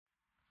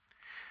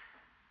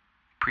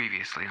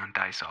Previously on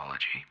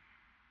Diceology.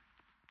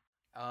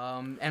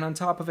 And on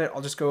top of it,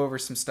 I'll just go over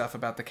some stuff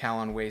about the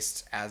Kalon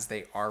Wastes as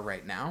they are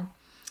right now.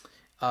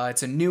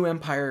 It's a new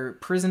Empire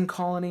prison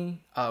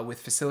colony with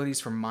facilities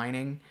for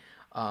mining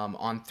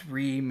on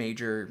 3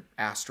 major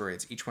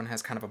asteroids. Each one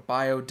has kind of a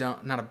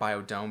biodome, not a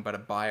biodome, but a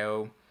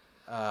biofield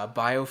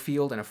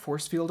and a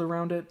force field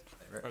around it.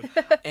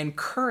 And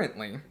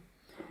currently,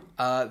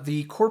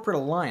 the Corporate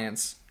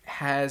Alliance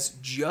has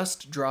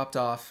just dropped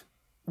off.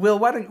 Will,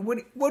 what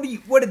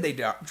did they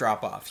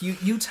drop off?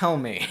 You tell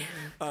me.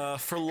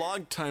 For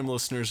longtime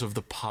listeners of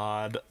the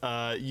pod,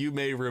 you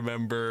may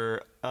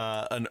remember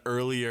an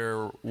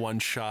earlier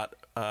one-shot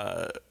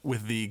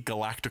with the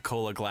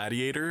Galacticola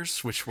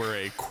Gladiators, which were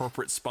a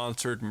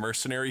corporate-sponsored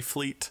mercenary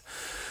fleet.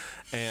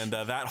 And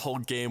that whole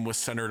game was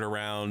centered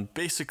around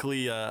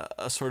basically a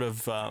sort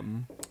of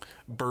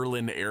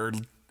Berlin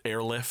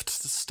airlift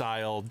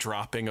style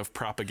dropping of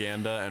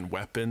propaganda and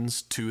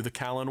weapons to the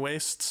Kalon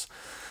Wastes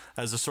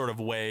as a sort of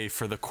way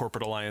for the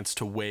Corporate Alliance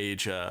to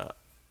wage a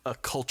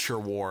culture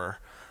war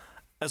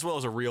as well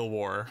as a real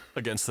war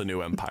against the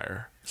new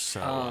empire.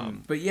 So,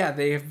 but yeah,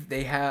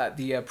 they have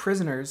the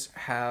prisoners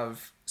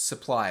have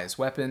supplies,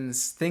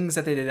 weapons, things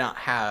that they did not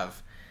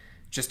have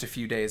just a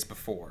few days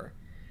before.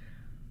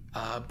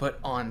 But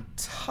on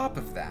top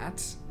of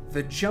that,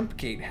 the jump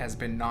gate has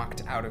been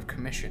knocked out of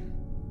commission.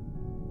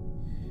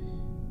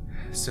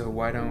 So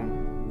why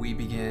don't we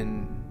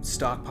begin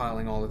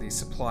stockpiling all of these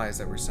supplies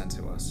that were sent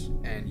to us,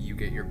 and you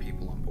get your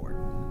people on board.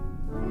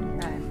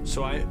 Okay.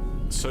 So I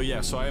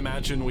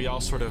imagine we all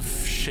sort of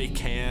shake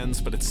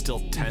hands, but it's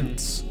still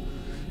tense.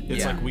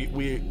 It's like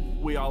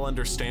we all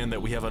understand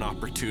that we have an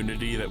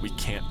opportunity that we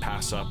can't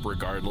pass up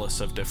regardless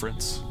of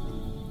difference.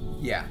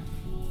 Yeah.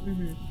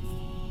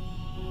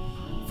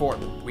 4.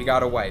 We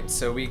got a white,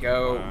 so we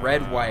go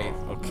red, white.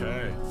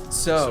 Okay.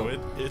 So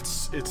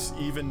it's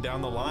even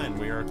down the line.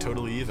 We are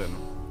totally even.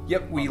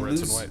 Yep, we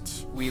reds and lose.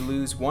 whites. We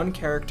lose 1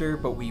 character,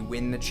 but we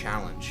win the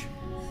challenge.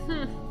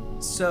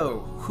 So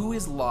who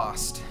is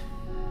lost?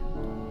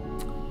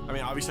 I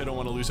mean, obviously I don't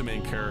want to lose a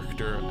main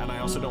character, and I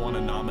also don't want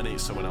to nominate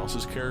someone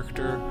else's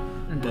character,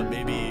 but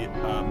maybe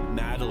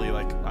Natalie,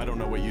 like, I don't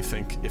know what you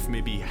think, if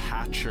maybe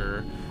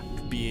Hatcher,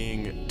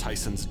 being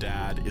Tyson's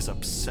dad, is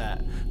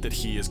upset that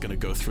he is going to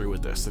go through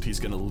with this, that he's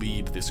going to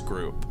lead this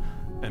group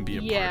and be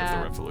a part of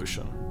the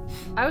revolution.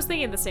 I was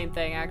thinking the same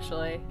thing,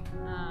 actually.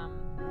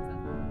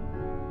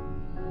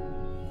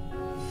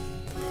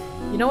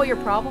 You know what your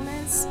problem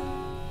is?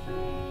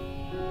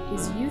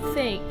 Is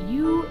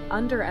you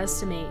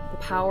underestimate the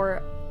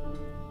power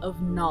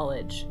of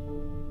knowledge.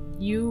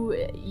 You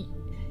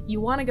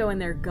want to go in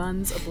there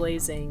guns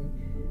a-blazing,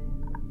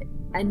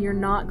 and you're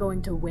not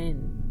going to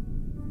win.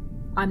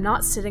 I'm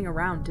not sitting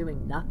around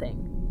doing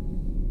nothing.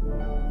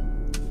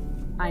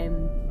 I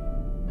am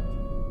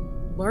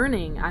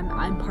learning.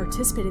 I'm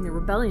participating in the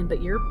rebellion,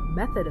 but your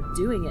method of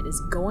doing it is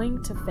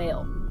going to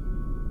fail.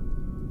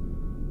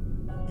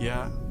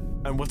 Yeah.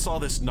 And what's all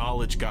this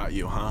knowledge got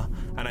you, huh?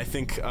 And I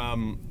think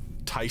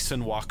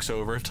Tyson walks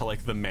over to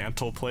like the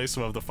mantle place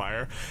above the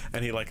fire,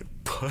 and he like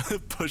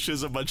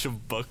pushes a bunch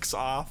of books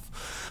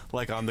off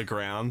like on the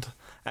ground,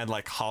 and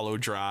like hollow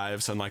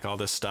drives and like all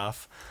this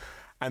stuff.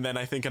 And then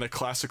I think in a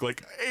classic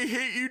like, I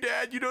hate you,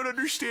 Dad, you don't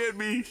understand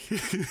me,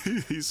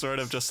 he sort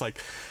of just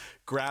like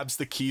grabs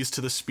the keys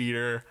to the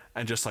speeder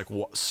and just like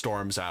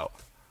storms out.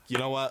 You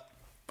know what?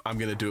 I'm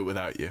gonna do it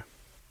without you.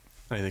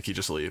 And I think he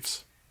just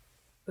leaves.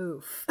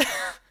 Oof.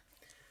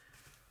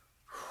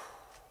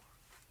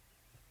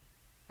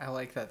 I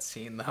like that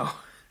scene, though.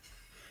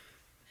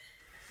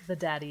 The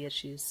daddy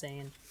issues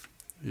saying.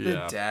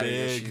 Yeah, the daddy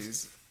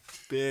issues.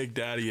 Big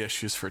daddy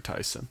issues for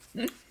Tyson.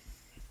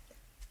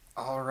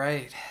 All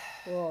right.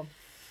 Cool.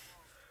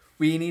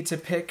 We need to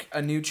pick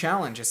a new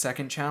challenge, a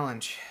second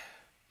challenge.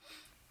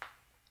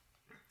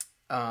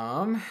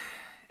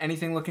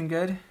 Anything looking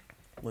good?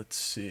 Let's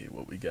see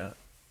what we got.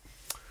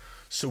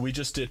 So we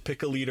just did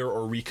pick a leader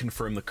or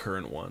reconfirm the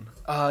current one.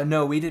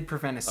 No, we did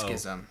prevent a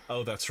schism.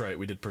 Oh, that's right.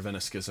 We did prevent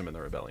a schism in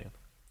the rebellion.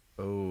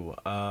 Oh,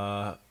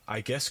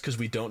 I guess because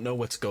we don't know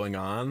what's going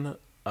on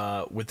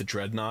with the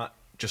dreadnought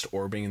just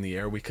orbiting in the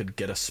air, we could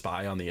get a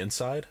spy on the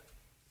inside.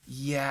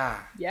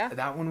 Yeah. Yeah.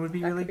 That one would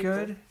be really could be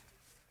good.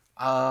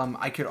 cool.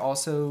 I could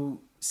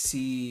also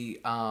see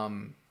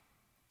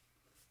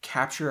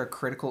capture a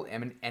critical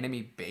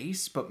enemy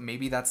base, but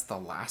maybe that's the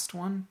last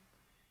one.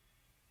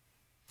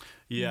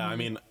 Yeah, I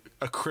mean,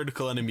 a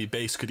critical enemy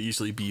base could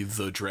easily be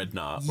the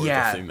dreadnought or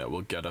Yeah. the thing that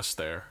will get us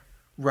there.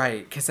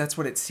 Right, because that's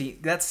what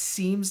that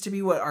seems to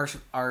be what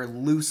our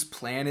loose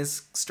plan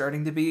is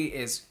starting to be,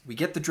 is we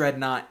get the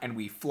dreadnought and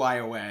we fly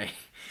away.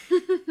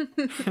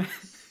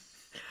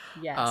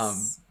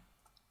 Yes.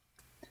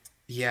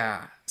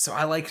 Yeah. So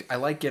I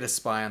like get a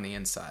spy on the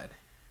inside.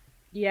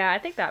 Yeah, I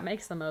think that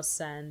makes the most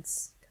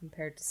sense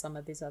compared to some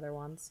of these other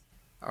ones.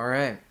 All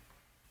right.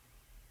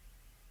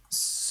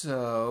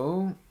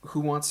 So,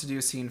 who wants to do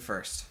a scene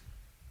first?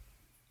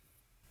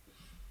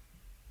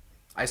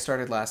 I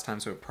started last time,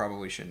 so it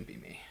probably shouldn't be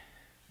me.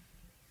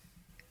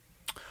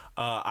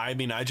 I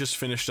mean, I just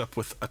finished up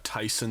with a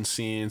Tyson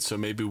scene, so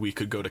maybe we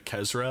could go to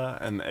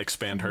Kezra and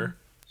expand her.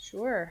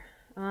 Sure.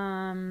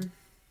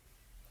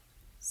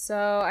 So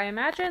I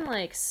imagine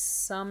like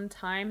some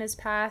time has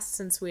passed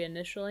since we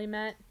initially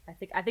met. I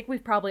think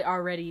we've probably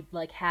already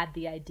like had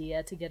the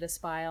idea to get a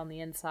spy on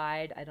the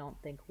inside. I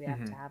don't think we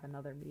have to have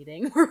another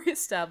meeting where we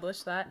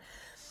establish that.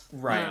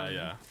 Right.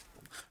 Yeah.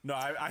 No,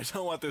 I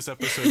don't want this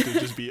episode to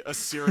just be a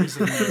series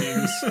of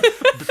meetings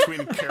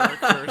between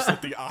characters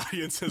that the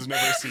audience has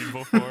never seen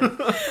before.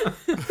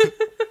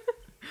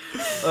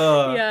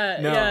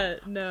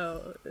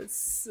 No.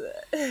 This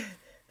is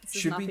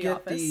Should not we the get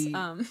office.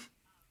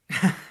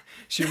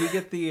 Should we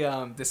get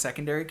the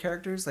secondary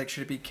characters? Like,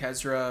 should it be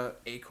Kezra,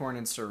 Acorn,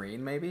 and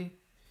Serene, maybe?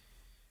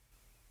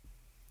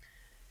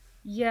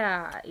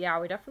 Yeah,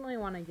 we definitely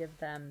want to give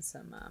them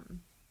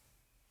some.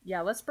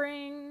 Let's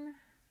bring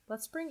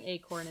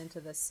Acorn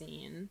into the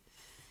scene.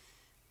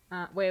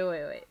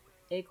 Wait.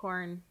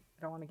 Acorn.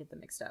 I don't want to get them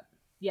mixed up.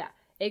 Yeah,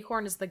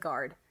 Acorn is the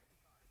guard,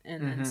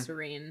 and then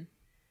Serene.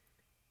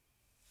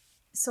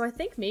 So I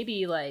think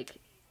maybe like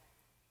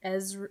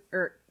Kezra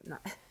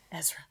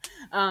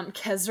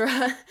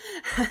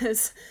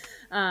has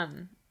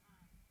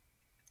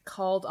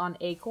called on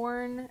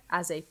Acorn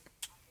as a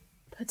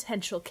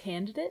potential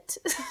candidate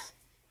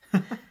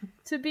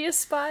to be a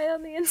spy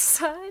on the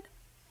inside.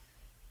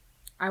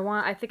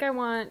 I think I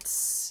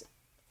want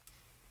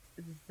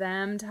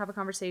them to have a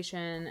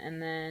conversation,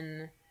 and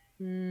then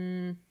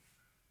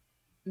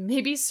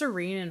maybe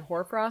Serene and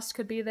Horfrost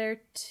could be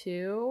there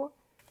too.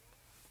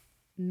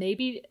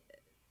 Maybe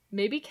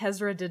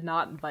Kezra did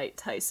not invite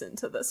Tyson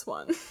to this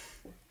one.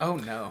 Oh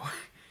no.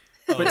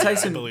 But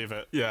Tyson, I believe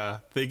it. Yeah,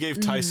 they gave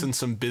Tyson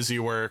some busy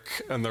work,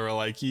 and they were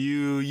like,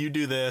 "You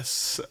do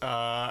this,"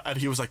 and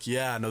he was like,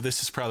 "Yeah, no,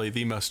 this is probably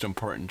the most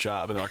important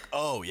job." And they're like,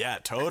 "Oh yeah,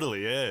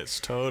 totally is,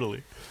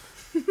 totally."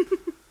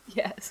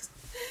 Yes.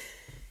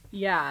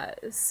 Yeah.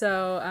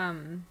 So,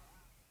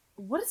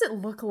 what does it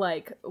look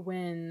like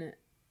when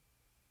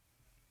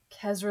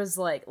Kezra's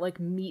like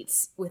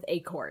meets with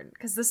Acorn?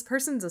 Because this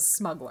person's a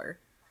smuggler.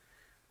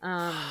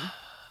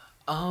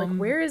 Like,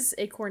 where is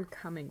Acorn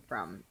coming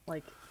from?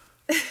 Like,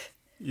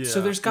 yeah.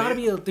 So there's got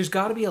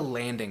to be a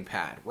landing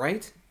pad,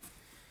 right?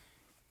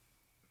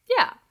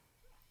 Yeah.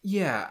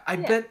 Yeah, I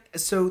bet.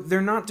 So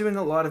they're not doing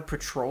a lot of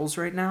patrols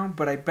right now,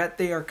 but I bet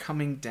they are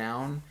coming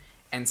down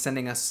and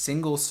sending a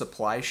single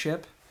supply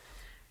ship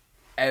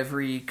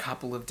every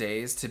couple of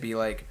days to be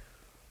like,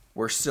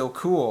 "We're still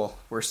cool.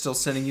 We're still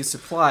sending you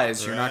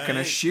supplies. You're not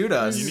gonna shoot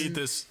us. You need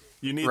this."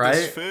 You need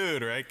this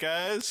food, right,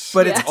 guys?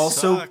 But it's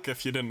also suck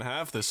if you didn't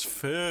have this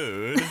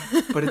food.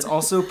 But it's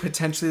also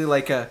potentially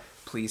like a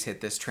please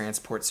hit this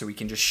transport so we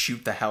can just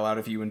shoot the hell out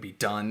of you and be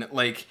done.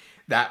 Like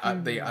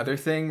that the other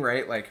thing,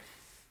 right? Like,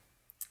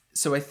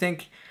 so I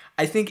think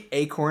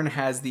Acorn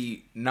has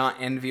the not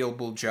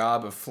enviable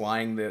job of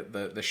flying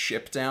the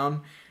ship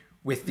down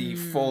with the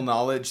full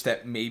knowledge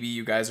that maybe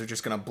you guys are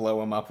just gonna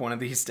blow him up one of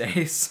these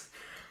days.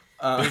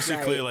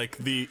 Basically, like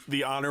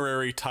the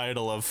honorary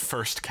title of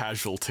first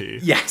casualty.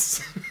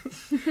 Yes.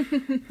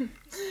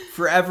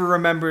 Forever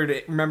remembered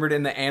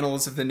in the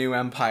annals of the new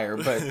empire.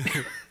 But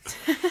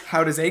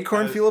how does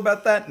Acorn feel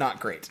about that? Not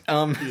great.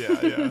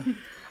 Yeah.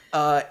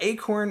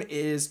 Acorn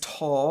is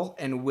tall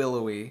and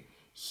willowy.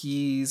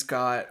 He's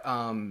got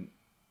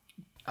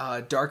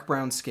dark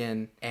brown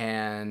skin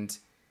and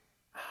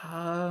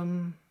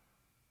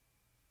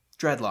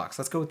dreadlocks.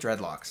 Let's go with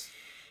dreadlocks.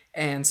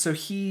 And so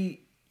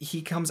he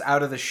comes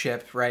out of the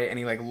ship, right? And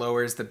he like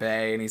lowers the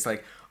bay and he's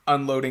like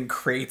unloading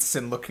crates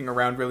and looking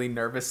around really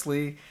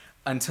nervously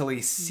until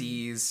he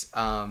sees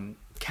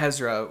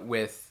Kezra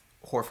with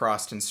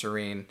Horfrost and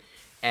Serene.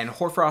 And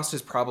Horfrost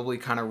is probably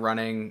kind of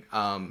running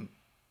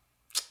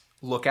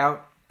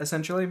lookout,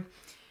 essentially.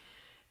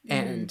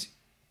 And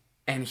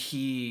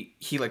he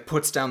like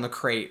puts down the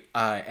crate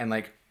and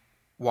like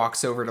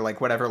walks over to like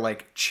whatever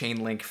like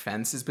chain link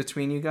fence is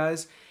between you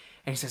guys.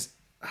 And he says,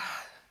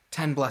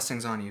 10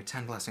 blessings on you.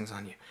 10 blessings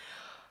on you.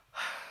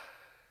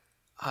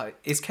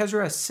 Is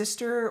Kezra a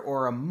sister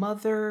or a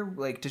mother?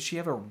 Like, does she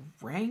have a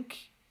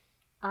rank?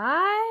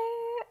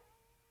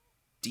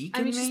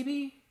 Deacon,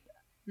 maybe?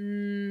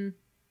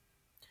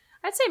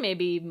 I'd say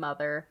maybe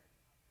mother.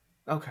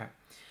 Okay.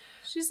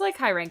 She's like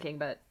high ranking,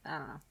 but I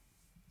don't know.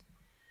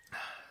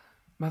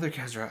 Mother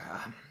Kezra,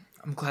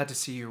 I'm glad to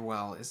see you're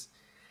well.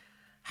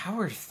 How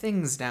are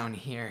things down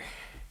here?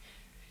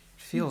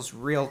 It feels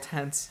real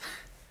tense.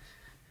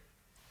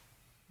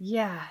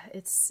 Yeah,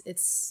 it's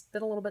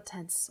been a little bit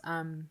tense.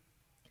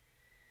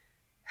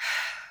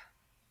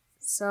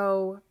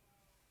 So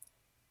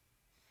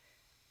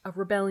a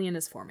rebellion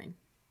is forming.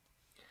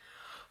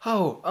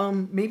 Oh,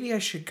 maybe I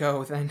should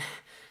go then.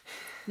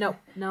 No.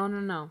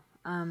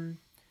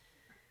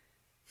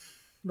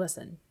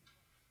 Listen.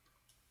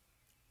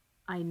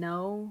 I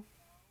know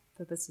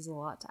that this is a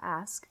lot to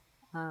ask.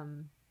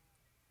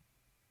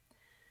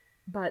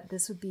 But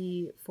this would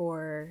be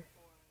for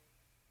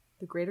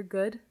the greater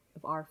good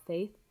of our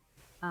faith,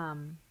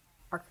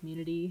 our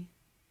community,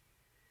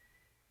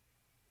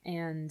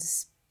 and,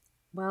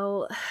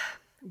 well,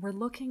 we're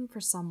looking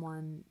for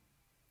someone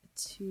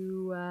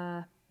to,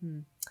 how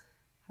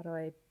do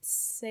I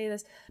say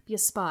this? Be a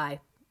spy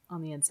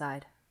on the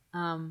inside.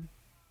 And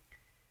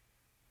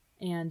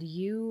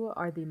you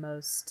are the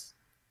most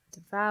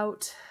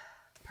devout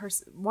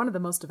person, one of the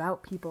most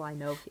devout people I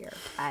know here,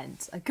 and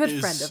a good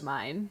friend of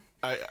mine.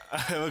 I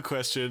have a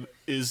question.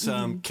 Is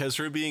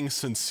Kezra being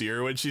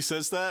sincere when she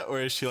says that, or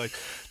is she like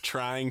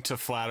trying to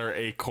flatter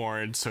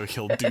Acorn so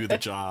he'll do the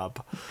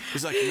job?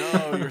 He's like,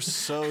 no, you're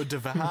so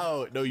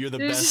devout. No, you're the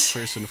best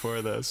person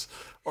for this.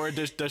 Or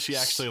does she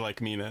actually like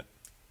mean it?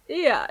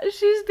 Yeah,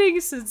 she's being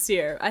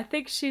sincere. I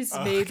think she's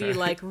maybe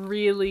like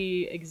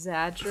really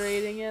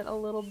exaggerating it a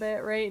little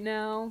bit right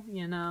now,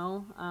 you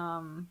know?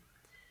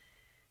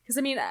 Because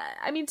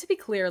I mean, to be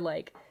clear,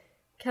 like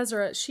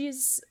Kezra,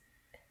 she's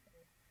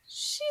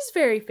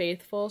very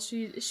faithful.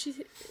 She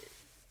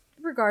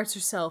regards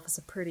herself as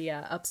a pretty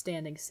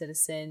upstanding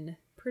citizen,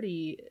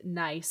 pretty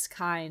nice,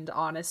 kind,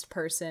 honest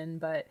person,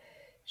 but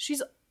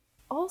she's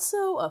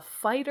also a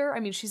fighter. I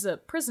mean, she's a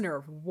prisoner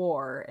of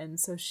war, and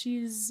so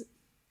she's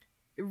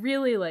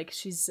really like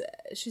she's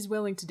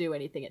willing to do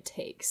anything it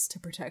takes to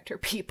protect her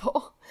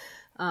people,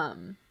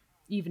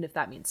 even if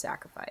that means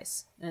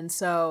sacrifice. And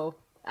so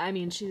I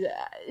mean, she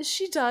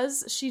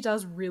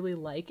does really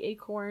like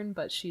Acorn,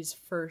 but she's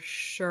for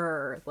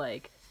sure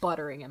like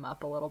buttering him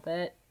up a little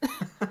bit.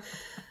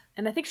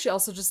 And I think she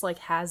also just like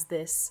has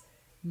this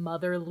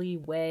motherly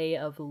way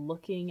of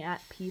looking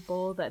at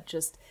people that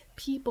just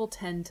people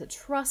tend to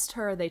trust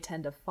her, they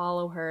tend to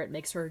follow her. It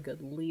makes her a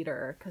good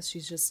leader because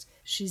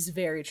she's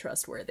very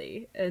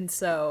trustworthy. And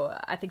so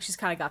I think she's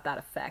kind of got that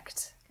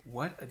effect.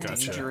 What a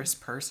dangerous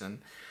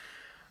person.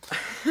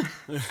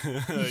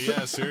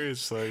 Yeah,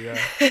 seriously, yeah.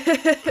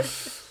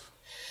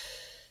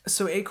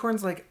 So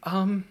Acorn's like,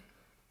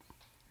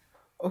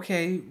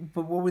 okay,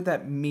 but what would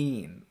that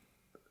mean?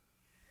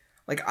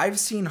 Like, I've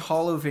seen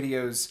holo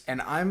videos,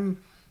 and I'm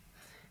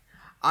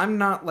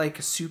not like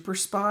a super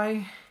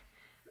spy.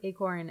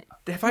 Acorn,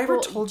 have I ever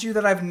told you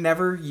that I've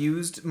never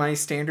used my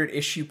standard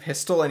issue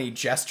pistol, and he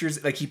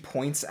gestures, like he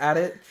points at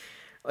it?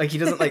 Like he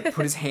doesn't like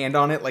put his hand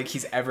on it like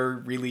he's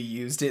ever really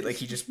used it, like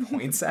he just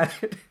points at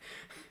it.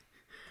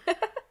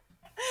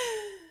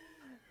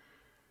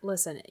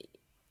 Listen,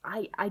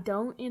 I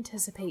don't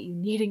anticipate you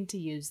needing to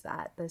use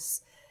that.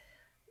 It's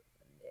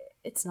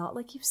not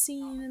like you've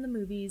seen in the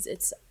movies.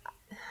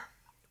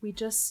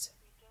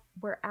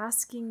 We're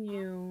asking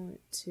you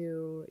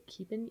to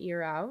keep an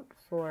ear out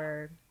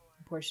for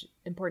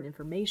important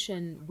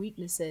information,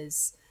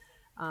 weaknesses.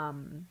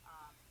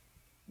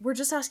 We're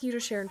just asking you to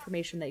share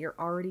information that you're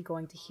already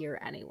going to hear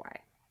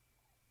anyway.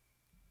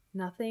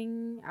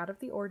 Nothing out of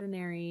the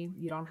ordinary.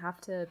 You don't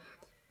have to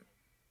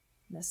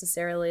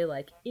necessarily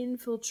like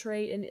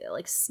infiltrate and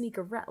like sneak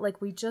around. Like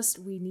we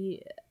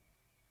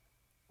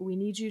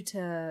need you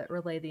to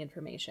relay the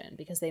information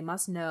because they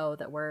must know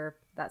that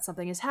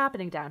something is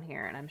happening down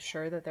here, and I'm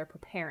sure that they're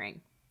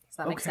preparing. Does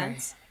that make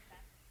sense?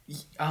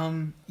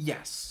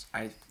 Yes.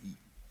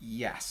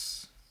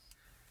 Yes.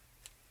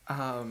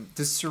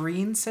 Does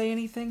Serene say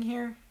anything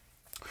here?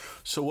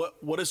 So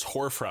what has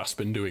Hoarfrost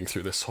been doing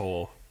through this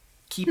whole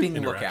keeping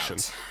interaction?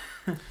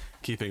 Lookout.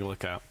 Keeping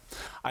lookout.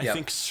 I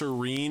think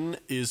Serene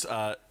is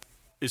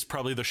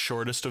probably the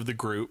shortest of the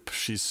group.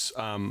 She's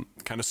kind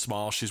of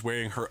small. She's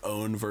wearing her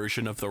own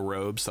version of the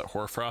robes that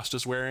Hoarfrost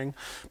is wearing,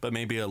 but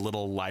maybe a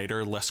little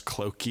lighter, less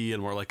cloaky,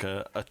 and more like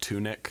a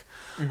tunic.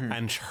 Mm-hmm.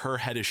 And her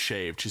head is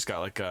shaved. She's got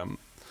like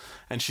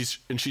and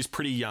she's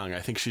pretty young.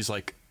 I think she's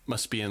like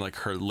must be in like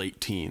her late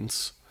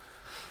teens.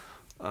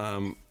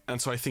 And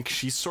so I think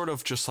she's sort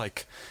of just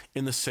like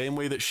in the same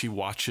way that she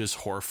watches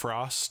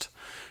Hoarfrost,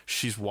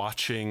 she's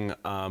watching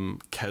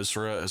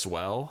Kezra as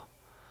well,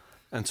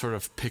 and sort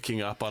of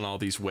picking up on all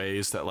these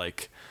ways that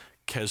like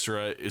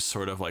Kezra is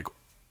sort of like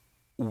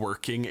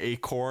working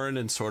Acorn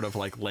and sort of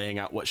like laying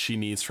out what she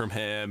needs from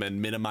him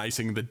and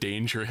minimizing the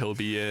danger he'll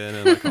be in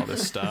and like all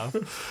this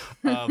stuff.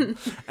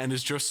 And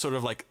is just sort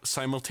of like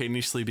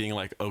simultaneously being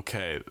like,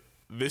 okay,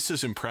 this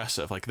is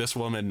impressive. Like this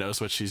woman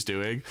knows what she's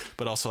doing,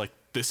 but also like,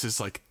 this is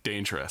like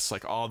dangerous.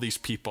 Like all these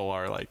people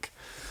are like,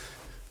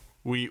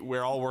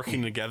 we're all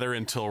working together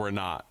until we're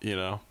not, you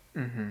know?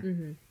 Mm-hmm.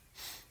 Mm-hmm.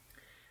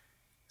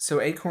 So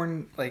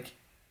Acorn, like,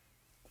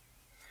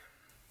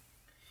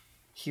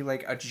 he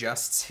like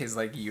adjusts his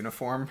like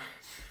uniform.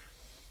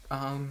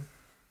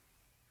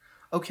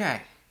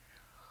 Okay,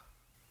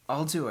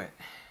 I'll do it.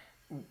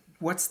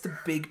 What's the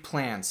big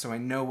plan so I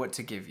know what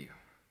to give you?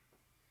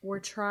 We're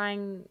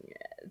trying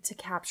to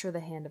capture the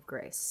Hand of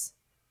Grace.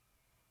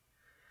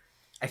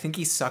 I think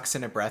he sucks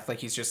in a breath, like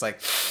he's just like,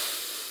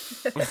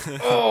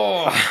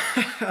 oh.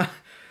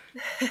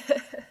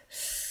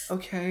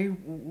 Okay,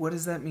 what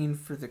does that mean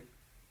for the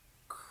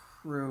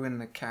crew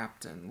and the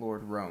captain,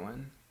 Lord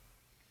Rowan?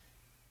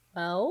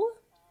 Well,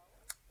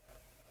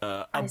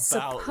 I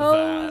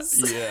suppose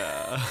that,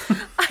 yeah.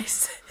 I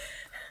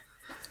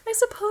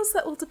suppose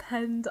that will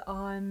depend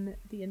on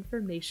the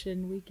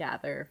information we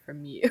gather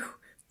from you.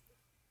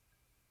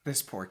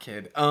 This poor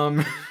kid.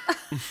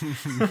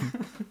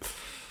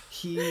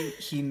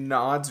 He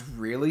nods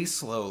really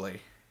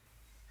slowly.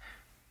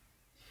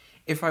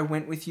 if I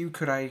went with you,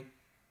 could I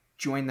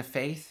join the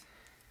Faith?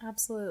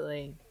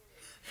 Absolutely.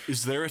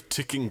 Is there a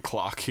ticking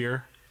clock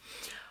here?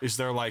 Is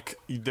there like,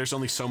 there's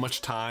only so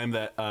much time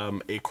that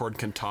Acorn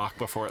can talk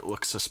before it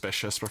looks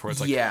suspicious, before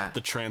it's like the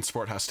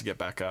transport has to get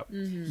back up?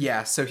 Mm-hmm.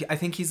 Yeah, so I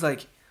think he's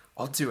like,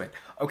 I'll do it.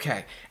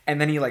 Okay.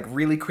 And then he like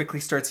really quickly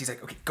starts, he's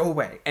like, okay, go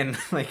away. And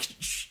like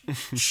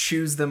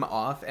shoos them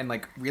off and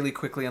like really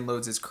quickly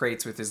unloads his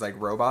crates with his like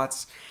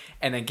robots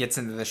and then gets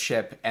into the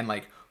ship and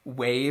like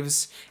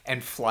waves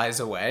and flies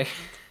away.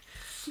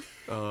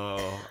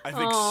 Oh, I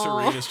think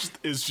Serene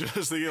is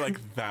just thinking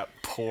like, that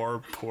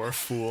poor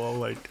fool.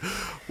 Like,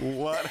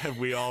 what have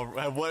we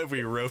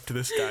roped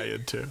this guy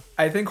into?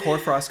 I think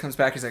Hoarfrost comes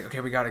back. He's like, okay,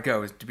 we gotta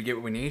go. Did we get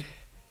what we need?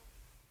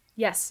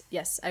 Yes.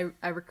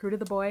 I recruited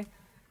the boy.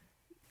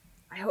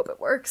 I hope it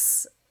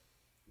works.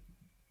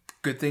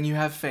 Good thing you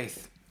have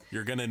faith.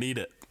 You're gonna need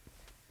it.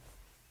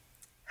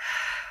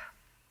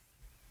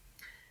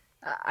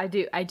 I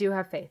do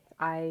have faith.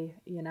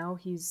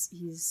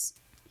 He's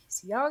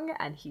young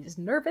and he's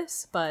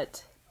nervous,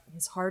 but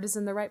his heart is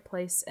in the right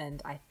place,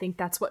 and I think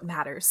that's what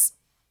matters.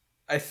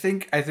 I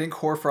think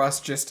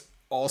Hoarfrost just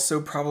also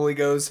probably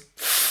goes,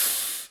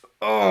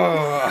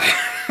 oh.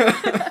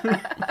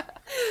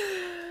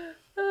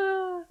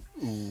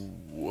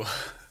 Ooh.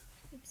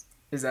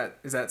 Is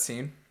that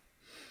seen?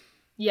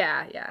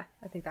 Yeah,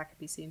 I think that could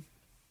be seen.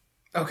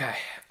 Okay.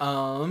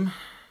 I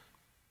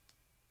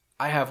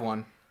have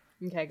one.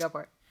 Okay, go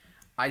for it.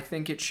 I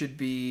think it should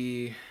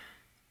be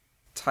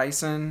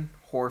Tyson,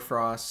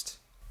 Hoarfrost,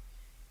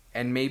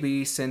 and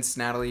maybe since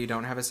Natalie, you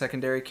don't have a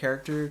secondary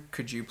character,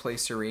 could you play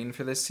Serene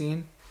for this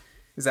scene?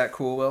 Is that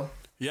cool, Will?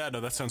 Yeah, no,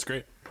 that sounds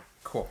great.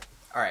 Cool.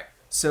 All right.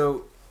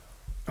 So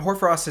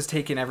Hoarfrost has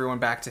taken everyone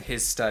back to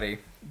his study,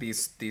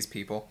 these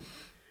people,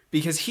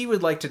 because he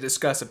would like to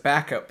discuss a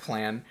backup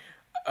plan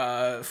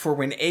for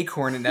when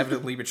Acorn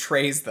inevitably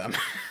betrays them.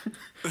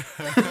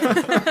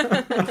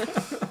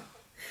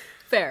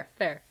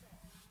 Fair.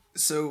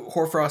 So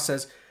Hoarfrost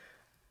says,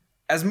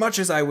 as much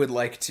as I would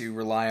like to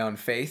rely on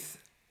faith,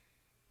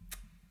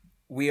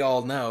 we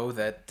all know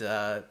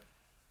that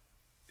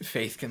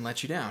faith can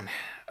let you down.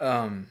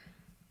 I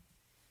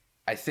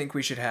think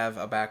we should have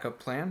a backup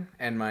plan,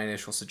 and my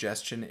initial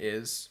suggestion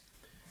is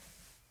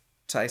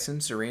Tyson,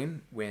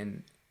 Serene,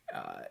 when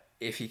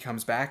if he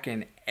comes back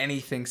and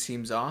anything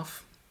seems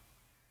off,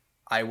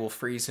 I will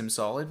freeze him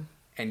solid,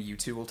 and you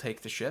two will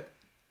take the ship,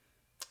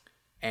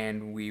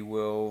 and we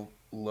will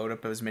load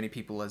up as many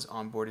people as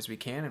on board as we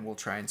can, and we'll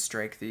try and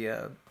strike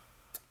the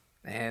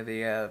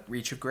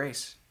Reach of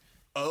Grace.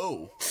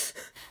 Oh.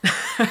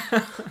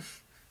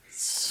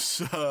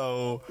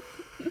 So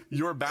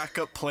your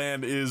backup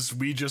plan is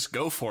we just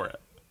go for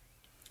it.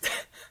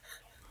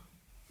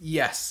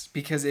 Yes,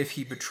 because if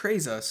he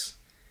betrays us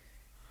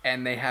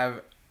and they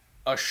have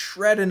a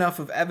shred enough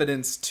of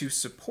evidence to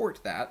support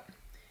that,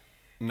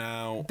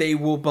 now they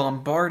will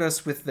bombard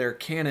us with their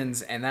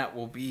cannons, and that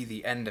will be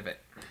the end of it.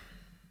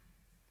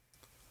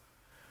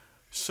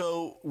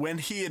 So when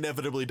he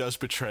inevitably does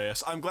betray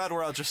us, I'm glad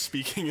we're all just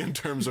speaking in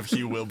terms of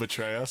he will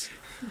betray us.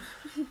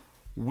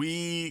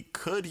 We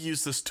could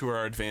use this to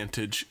our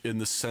advantage in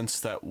the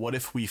sense that what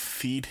if we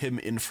feed him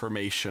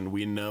information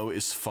we know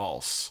is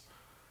false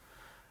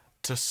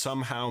to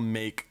somehow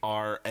make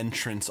our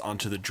entrance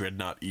onto the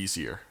Dreadnought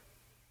easier?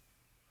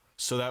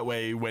 So that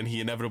way, when he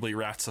inevitably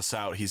rats us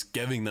out, he's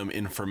giving them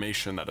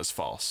information that is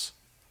false.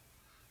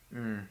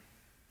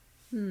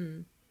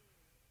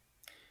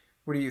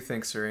 What do you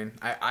think, Serene?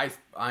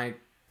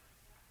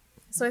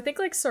 So I think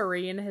like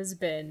Serene has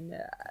been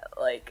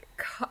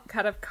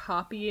kind of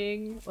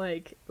copying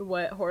like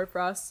what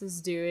Hoarfrost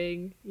is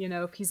doing. You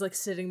know, if he's like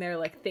sitting there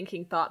like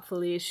thinking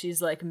thoughtfully,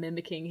 she's like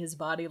mimicking his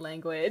body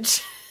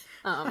language.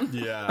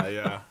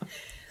 Yeah.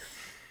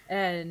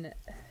 And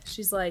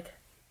she's like,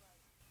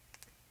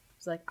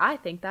 I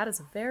think that is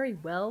a very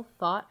well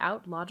thought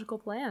out logical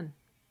plan.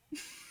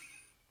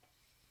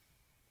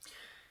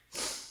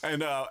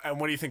 And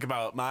what do you think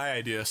about my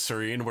idea,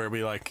 Serene, where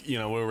we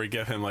where we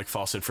give him like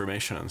false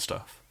information and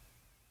stuff?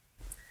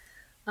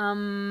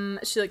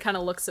 She like kind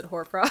of looks at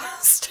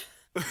Hoarfrost.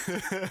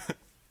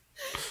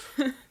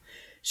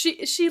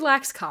 She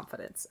lacks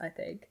confidence, I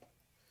think.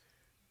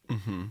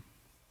 Mm-hmm.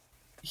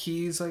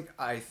 He's like,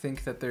 I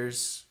think that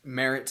there's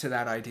merit to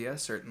that idea,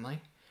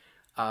 certainly.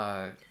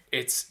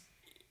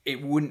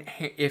 It wouldn't,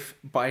 if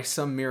by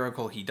some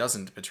miracle he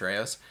doesn't betray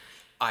us,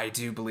 I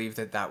do believe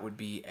that would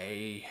be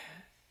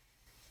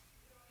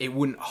it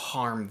wouldn't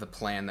harm the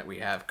plan that we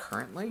have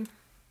currently.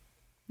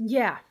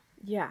 Yeah,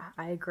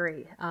 I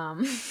agree.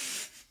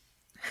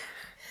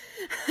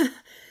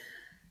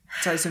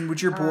 Tyson,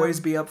 would your boys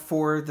be up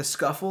for the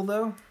scuffle,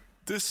 though?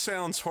 This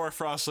sounds,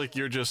 Hoarfrost, like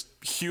you're just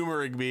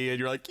humoring me, and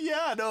you're like,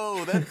 yeah,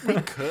 no, that we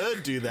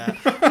could do that.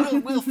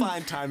 We'll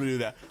find time to do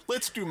that.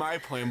 Let's do my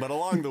plan, but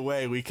along the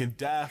way, we can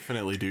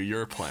definitely do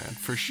your plan.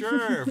 For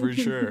sure.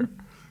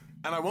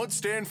 And I won't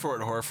stand for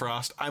it,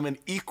 Hoarfrost. I'm an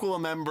equal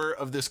member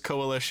of this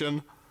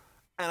coalition,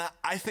 and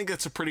I think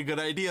that's a pretty good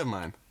idea of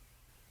mine.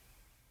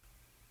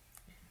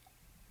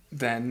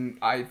 Then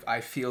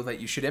I feel that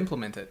you should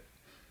implement it.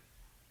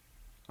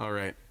 All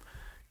right.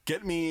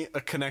 Get me a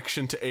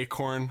connection to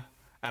Acorn,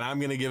 and I'm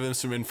going to give him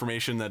some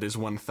information that is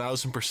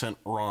 1,000%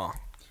 wrong.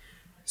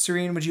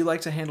 Serene, would you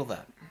like to handle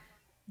that?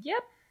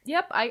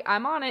 Yep,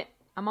 I'm on it.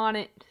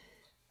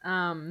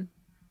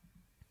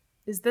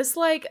 Is this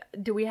like,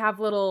 do we have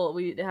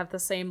the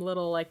same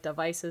little like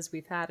devices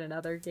we've had in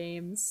other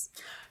games?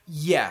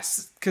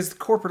 Yes, because the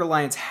Corporate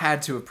Alliance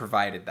had to have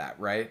provided that,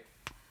 right?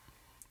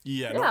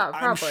 Yeah,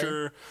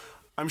 probably.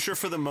 I'm sure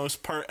for the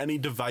most part, any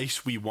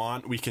device we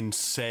want, we can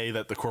say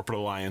that the Corporate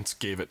Alliance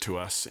gave it to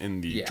us in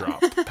the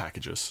drop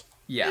packages.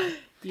 Yeah.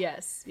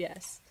 Yes.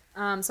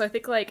 So I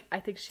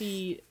think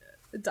she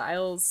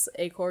dials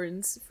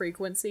Acorn's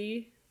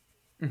frequency.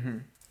 Mm-hmm.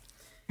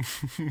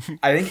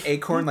 I think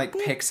Acorn like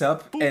picks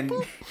up and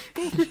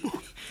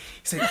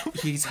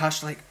he's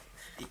hushed like,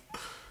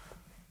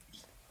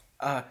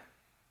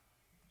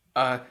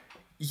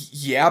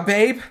 yeah,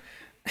 babe.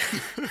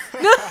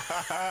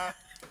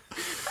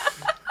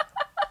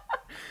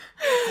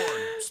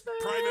 Acorn,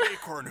 Private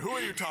Acorn, who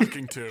are you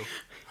talking to?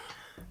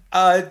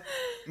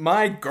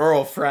 My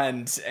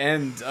girlfriend,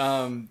 and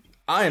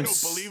I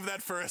don't believe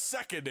that for a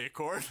second,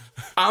 Acorn.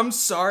 I'm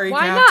sorry,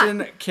 Why Captain.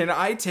 not? Can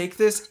I take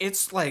this?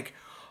 It's like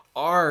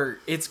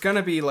it's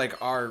gonna be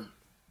like our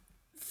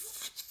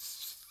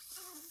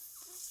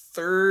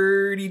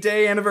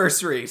 30-day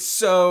anniversary,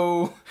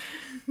 so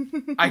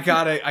I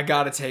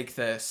gotta take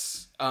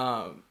this.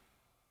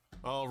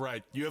 All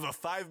right, you have a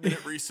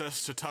 5-minute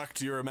recess to talk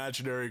to your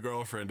imaginary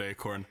girlfriend,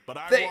 Acorn, but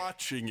I'm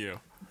watching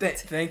you.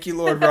 Thank you,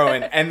 Lord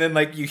Rowan. And then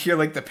like you hear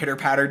like the pitter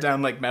patter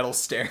down like metal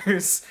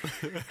stairs.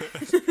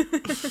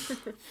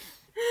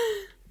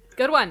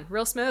 Good one,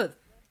 real smooth.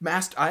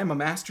 I am a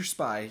master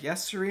spy.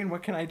 Yes, Serene,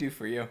 what can I do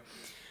for you?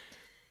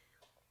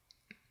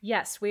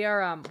 Yes, we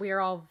are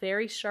all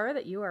very sure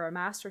that you are a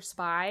master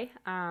spy.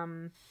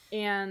 And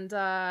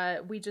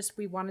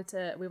we wanted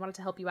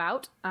to help you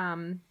out.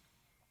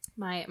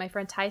 My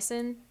friend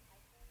Tyson,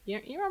 you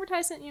remember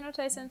Tyson? You know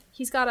Tyson?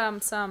 He's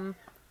got some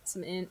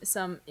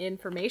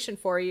information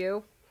for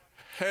you.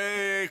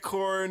 Hey,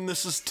 Acorn,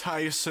 this is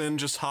Tyson,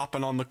 just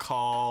hopping on the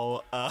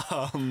call.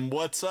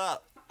 What's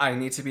up? I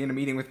need to be in a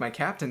meeting with my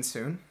captain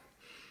soon.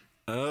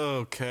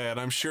 Okay, and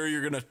I'm sure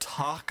you're gonna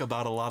talk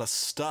about a lot of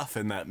stuff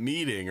in that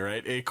meeting,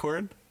 right,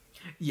 Acorn?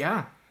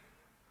 Yeah.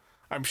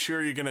 I'm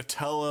sure you're gonna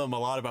tell him a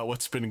lot about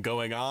what's been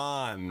going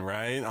on,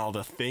 right? All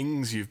the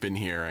things you've been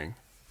hearing.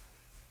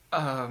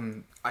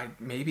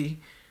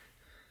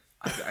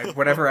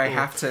 Whatever I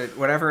have to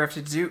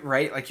do,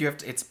 right? Like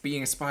it's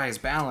being a spy is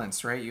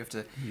balance, right? You have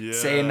to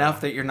say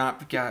enough that you're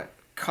not got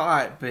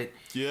caught, but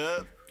yeah,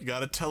 you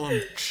gotta tell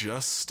him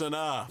just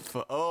enough.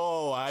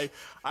 Oh, I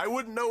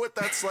wouldn't know what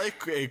that's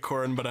like,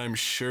 Acorn, but I'm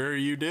sure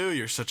you do.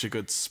 You're such a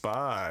good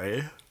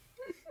spy.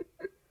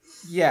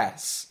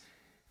 Yes.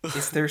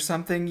 Is there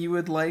something you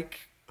would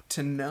like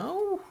to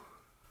know?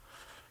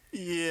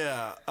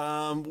 Yeah,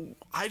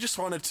 I just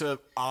wanted to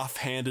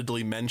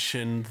offhandedly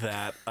mention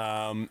that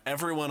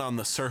everyone on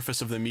the surface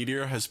of the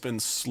meteor has been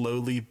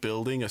slowly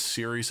building a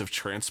series of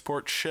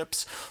transport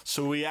ships,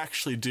 so we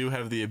actually do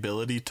have the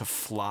ability to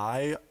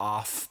fly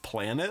off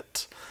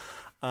planet.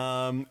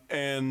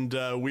 And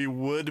we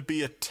would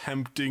be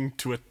attempting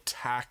to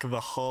attack the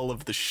hull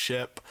of the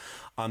ship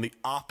on the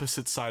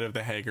opposite side of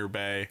the hangar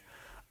bay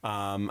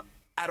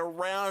at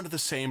around the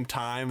same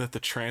time that the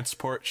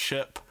transport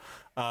ship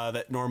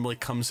that normally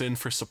comes in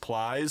for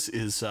supplies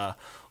is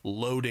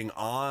loading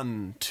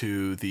on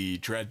to the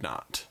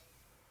dreadnought.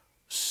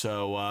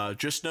 So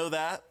just know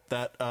that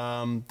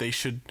they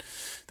should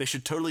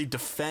totally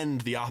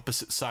defend the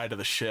opposite side of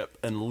the ship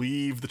and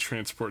leave the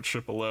transport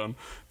ship alone,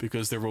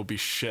 because there will be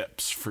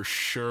ships for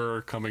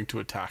sure coming to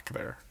attack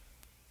there.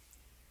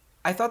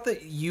 I thought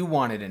that you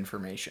wanted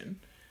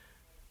information.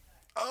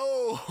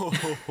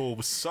 Oh,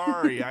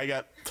 sorry. I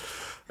got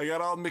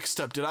all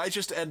mixed up. Did I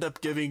just end up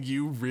giving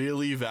you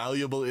really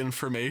valuable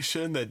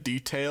information that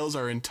details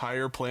our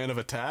entire plan of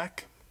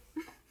attack?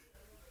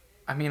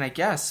 I mean, I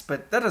guess,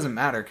 but that doesn't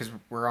matter because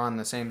we're on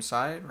the same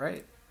side,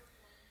 right?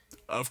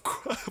 Of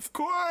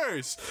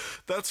course.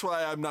 That's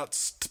why I'm not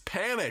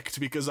panicked,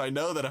 because I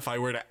know that if I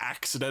were to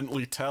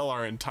accidentally tell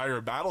our entire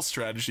battle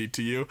strategy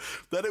to you,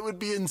 that it would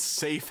be in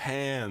safe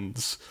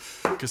hands.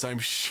 Because I'm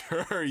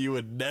sure you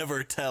would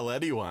never tell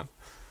anyone.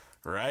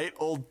 Right?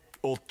 Old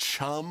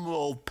chum,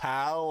 old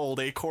pal, old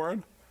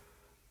Acorn?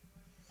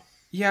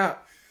 Yeah.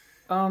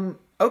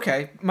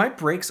 Okay. My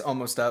break's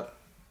almost up.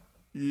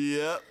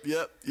 Yep.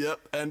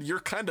 And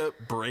you're kind of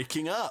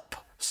breaking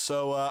up.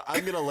 So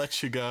I'm going to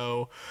let you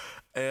go.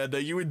 And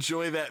you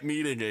enjoy that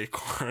meeting,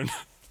 Acorn.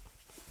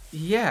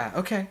 Yeah,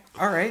 okay.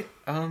 All right.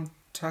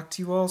 Talk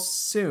to you all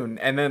soon.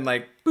 And then,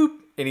 like, boop.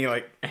 And he,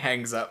 like,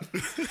 hangs up.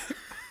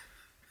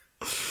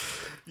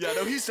 Yeah,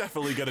 no, he's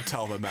definitely going to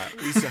tell them that.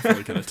 He's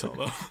definitely going to tell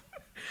them.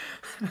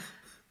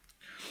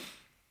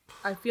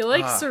 I feel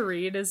like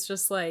Serene is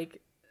just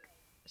like,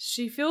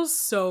 she feels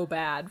so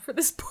bad for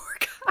this poor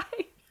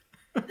guy.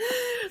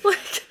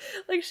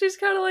 like she's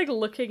kind of like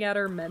looking at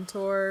her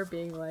mentor,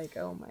 being like,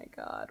 oh my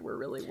god, we're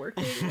really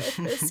working with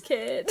this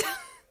kid.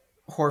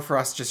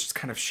 Hoarfrost just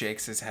kind of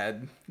shakes his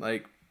head,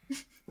 like,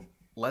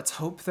 Let's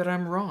hope that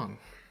I'm wrong.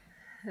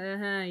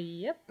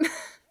 Yep.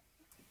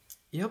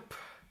 Yep.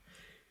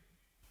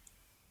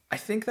 I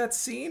think that's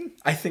scene.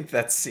 I think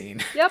that's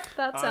scene. Yep,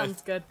 that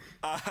sounds good.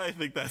 I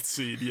think that's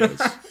scene, yes.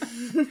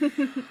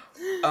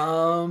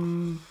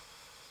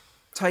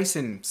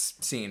 Tyson's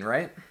scene,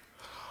 right?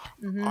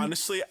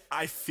 Honestly,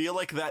 I feel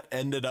like that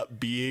ended up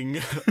being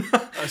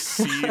a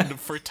scene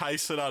for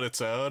Tyson on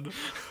its own.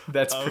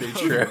 That's pretty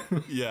true.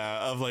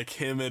 Yeah, of like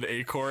him and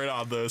Acorn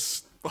on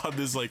this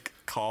like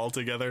call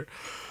together.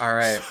 All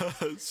right.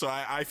 So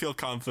I feel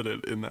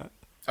confident in that.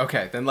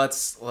 Okay, then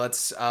let's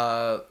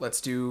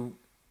do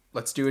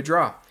a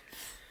draw.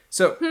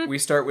 So we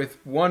start with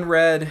 1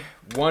 red,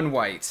 1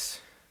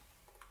 white.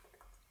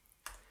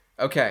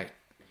 Okay.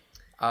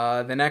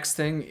 The next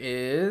thing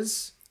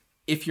is,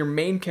 if your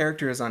main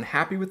character is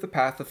unhappy with the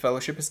path the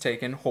Fellowship has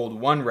taken, hold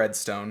 1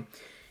 redstone.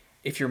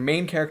 If your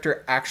main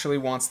character actually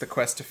wants the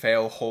quest to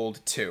fail,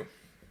 hold 2.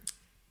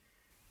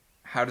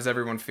 How does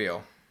everyone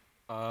feel?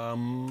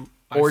 I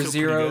Or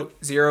feel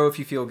zero if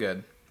you feel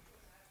good.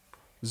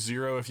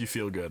 0 if you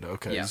feel good.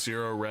 Okay, Yeah.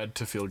 0 red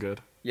to feel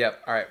good.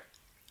 Yep. All right.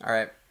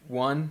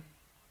 1,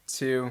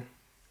 2,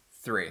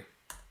 3.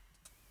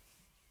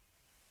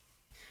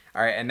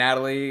 All right, and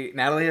Natalie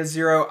has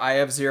 0, I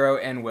have 0,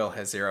 and Will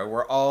has 0.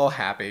 We're all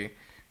happy.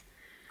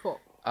 Cool.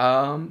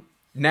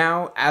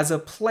 Now, as a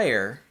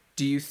player,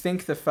 do you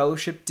think the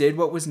Fellowship did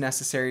what was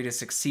necessary to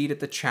succeed at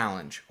the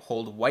challenge?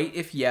 Hold white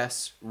if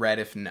yes, red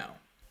if no.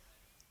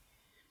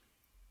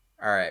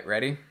 All right,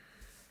 ready?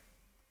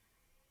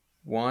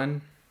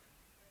 1,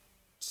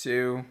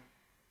 2,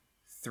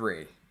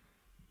 3.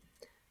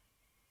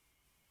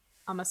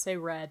 I'm gonna say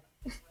red.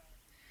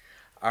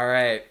 All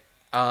right.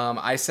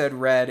 I said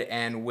red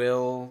and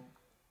Will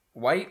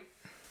white.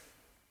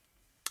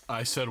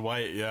 I said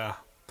white, yeah.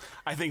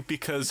 I think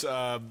because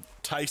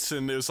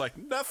Tyson is like,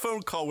 that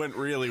phone call went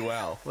really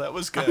well. That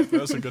was good.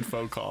 That was a good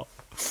phone call.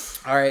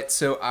 All right,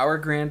 so our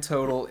grand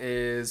total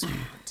is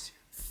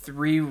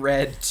 3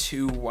 red,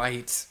 2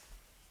 white.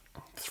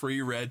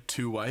 3 red,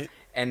 2 white.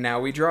 And now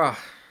we draw.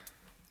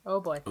 Oh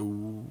boy.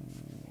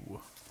 Ooh.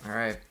 All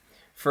right.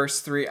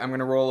 First 3, I'm going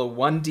to roll a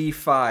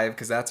 1d5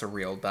 because that's a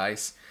real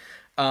dice.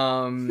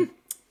 And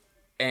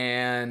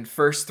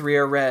first 3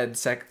 are red,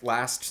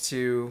 last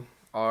 2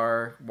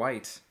 are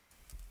white.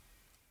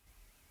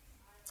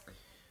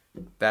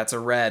 That's a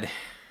red.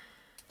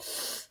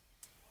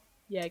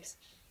 Yikes.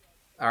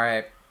 All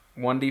right.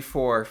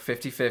 1d4,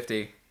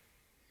 50-50.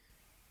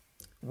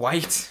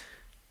 White.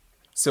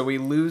 So we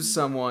lose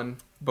someone,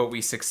 but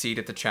we succeed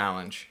at the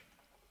challenge.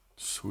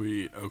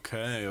 Sweet.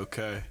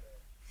 Okay.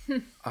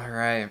 All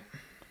right.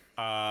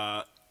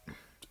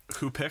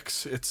 Who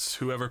picks? It's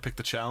whoever picked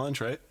the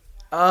challenge, right?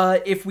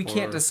 If we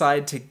can't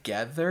decide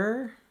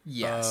together,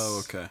 yes. Oh,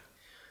 okay.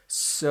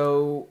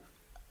 So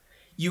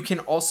you can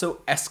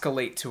also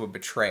escalate to a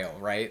betrayal,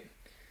 right?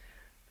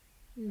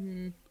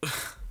 Mm-hmm.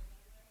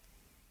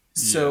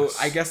 So Yes.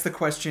 I guess the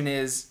question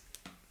is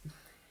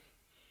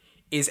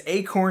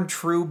Acorn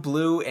true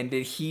blue, and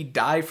did he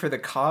die for the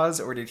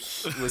cause, or did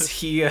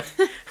he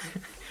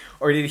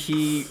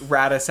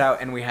rat us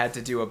out and we had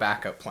to do a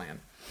backup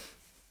plan?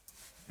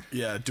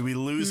 Yeah, do we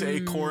lose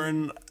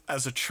Acorn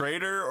as a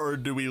traitor, or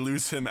do we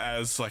lose him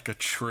as like a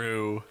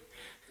true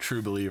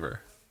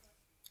believer?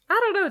 I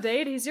don't know,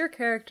 Dade. He's your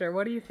character.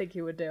 What do you think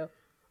he would do?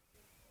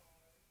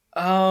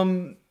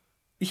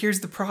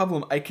 Here's the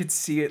problem. I could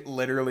see it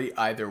literally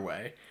either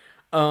way.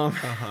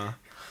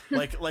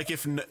 Like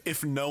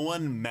if no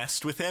one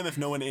messed with him, if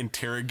no one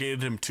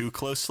interrogated him too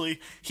closely,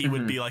 he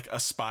would be like a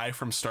spy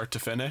from start to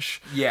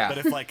finish. Yeah. But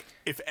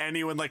if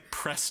anyone like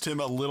pressed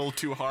him a little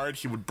too hard,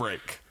 he would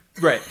break.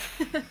 Right.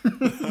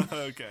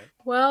 Okay.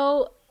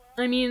 Well,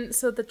 I mean,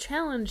 so the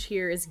challenge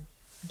here is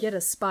get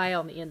a spy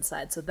on the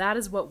inside. So that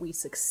is what we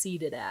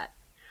succeeded at.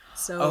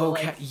 So,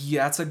 Okay.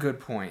 Yeah, that's a good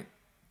point.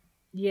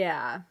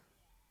 yeah.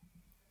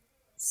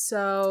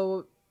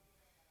 So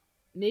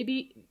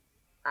maybe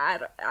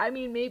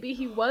maybe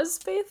he was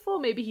faithful.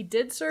 Maybe he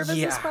did serve as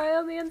Yeah. a spy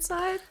on the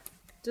inside.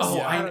 Just, Oh,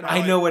 I don't know.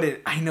 I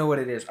know what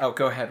it is. Oh,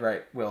 go ahead.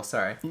 Right, Will.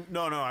 Sorry.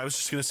 No, I was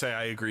just gonna say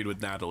I agreed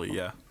with Natalie.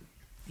 Yeah.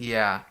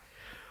 Yeah.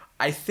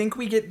 I think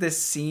we get this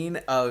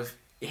scene of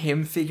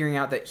him figuring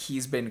out that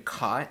he's been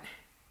caught.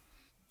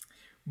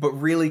 But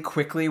really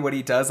quickly what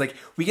he does, like,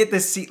 we get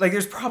this scene, like,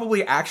 there's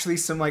probably actually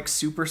some, like,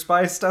 super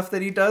spy stuff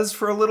that he does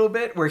for a little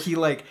bit, where he,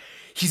 like,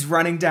 he's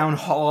running down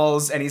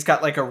halls, and he's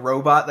got, like, a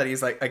robot that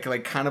he's, like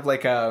kind of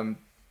like, oh,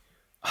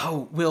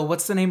 Will,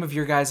 what's the name of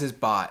your guys'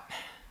 bot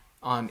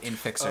in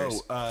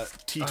Fixers?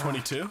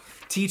 T-22?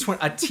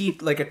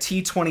 Like a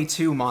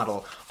T-22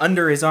 model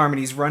under his arm, and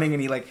he's running,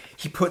 and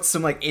he puts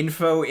some like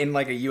info in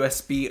like a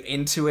USB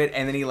into it,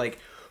 and then he like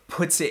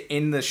puts it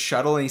in the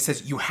shuttle, and he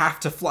says, "You have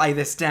to fly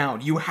this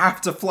down. You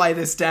have to fly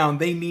this down.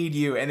 They need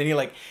you." And then he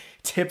like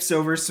tips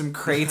over some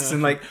crates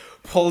and like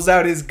pulls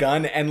out his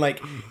gun and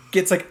like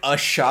gets like a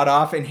shot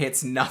off and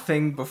hits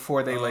nothing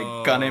before they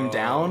like gun him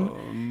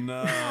down.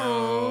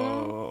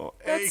 No.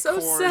 That's so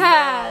Acorn,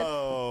 sad.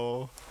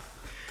 no.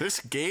 This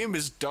game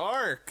is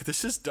dark.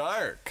 This is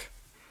dark.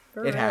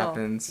 For It real.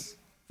 happens.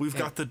 We've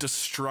got the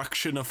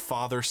destruction of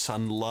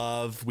father-son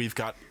love. We've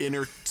got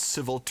inner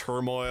civil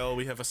turmoil.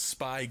 We have a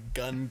spy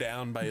gunned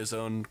down by his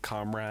own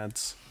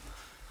comrades.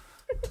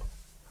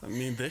 I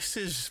mean, this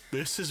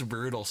is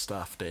brutal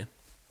stuff, Dane.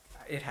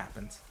 It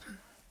happens.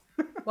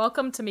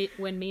 Welcome to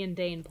when me and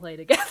Dane play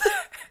together.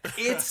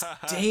 It's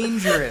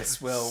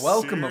dangerous, Will.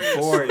 Welcome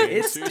aboard.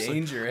 It's Seriously.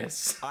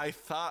 dangerous. I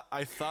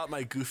thought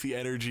my goofy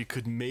energy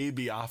could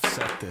maybe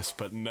offset this,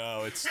 but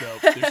no,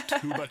 there's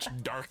too much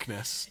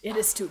darkness. It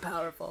is too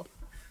powerful.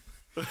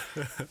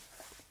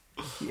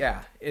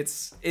 Yeah,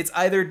 it's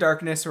either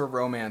darkness or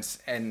romance,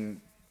 and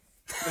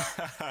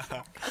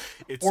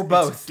It's, Or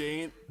both.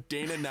 It's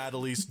Dane and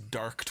Natalie's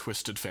dark,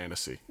 twisted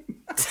fantasy.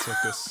 That's what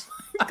this.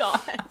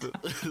 God.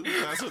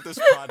 That's what this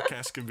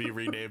podcast can be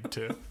renamed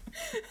to.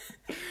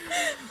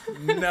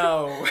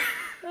 no.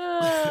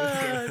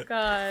 Oh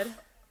God.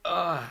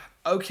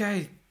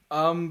 Okay.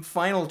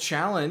 Final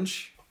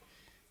challenge.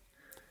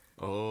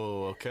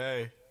 Oh,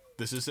 okay.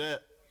 This is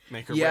it.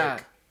 Make or Yeah,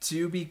 break.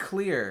 to be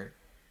clear,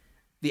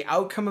 the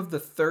outcome of the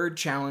third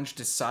challenge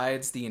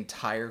decides the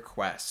entire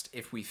quest.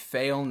 If we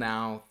fail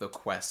now, the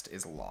quest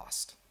is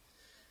lost.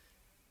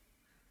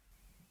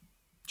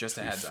 Just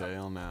a heads up.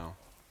 Fail now.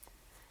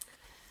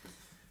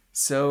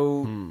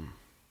 So,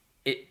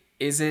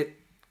 is it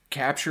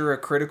capture a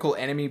critical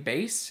enemy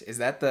base? Is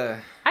that the...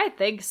 I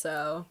think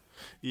so.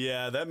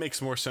 Yeah, that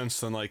makes more sense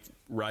than like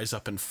rise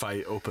up and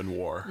fight open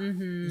war.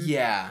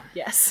 Yeah.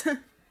 Yes.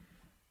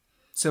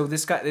 So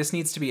this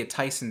needs to be a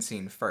Tyson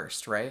scene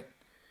first, right?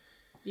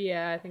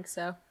 Yeah, I think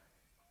so.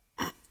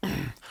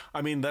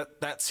 I mean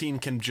that scene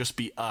can just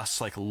be us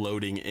like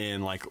loading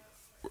in, like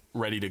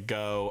ready to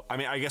go. I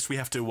mean, I guess we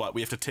have to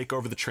we have to take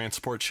over the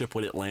transport ship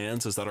when it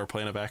lands. Is that our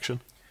plan of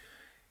action?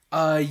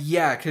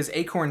 Yeah, because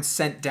Acorn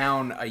sent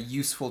down a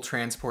useful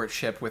transport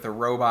ship with a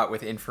robot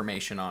with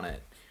information on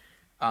it.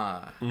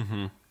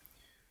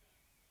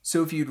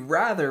 So if you'd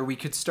rather, we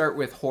could start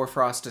with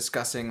Hoarfrost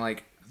discussing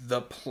like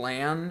the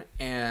plan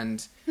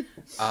and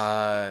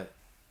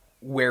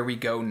where we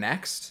go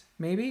next,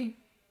 maybe?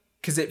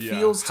 Because it Yeah.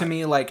 feels to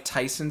me like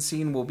Tyson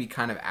scene will be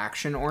kind of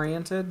action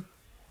oriented.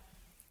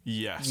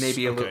 Yes.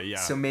 Maybe a okay, little, yeah.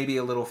 so maybe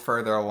a little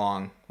further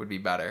along would be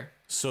better.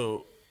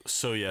 So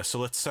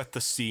let's set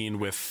the scene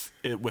with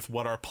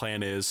what our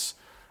plan is,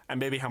 and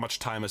maybe how much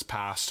time has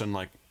passed, and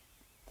like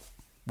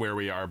where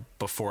we are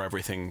before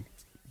everything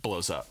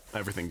blows up,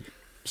 everything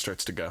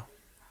starts to go.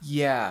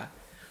 Yeah.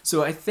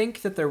 So I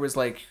think that there was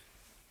like,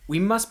 we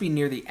must be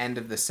near the end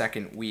of the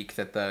second week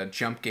that the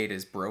jump gate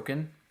is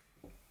broken,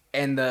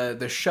 and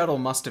the shuttle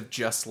must have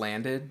just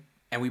landed,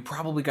 and we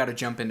probably got to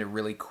jump into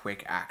really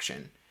quick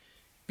action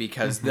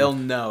because they'll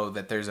know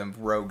that there's a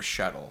rogue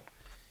shuttle.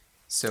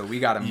 So we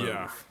got to move.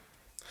 Yeah.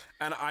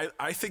 And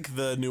I think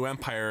the New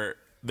Empire,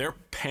 they're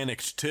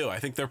panicked too. I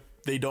think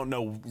they don't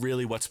know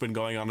really what's been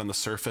going on the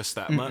surface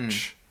that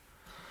much.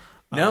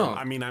 No.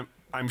 I mean,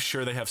 I'm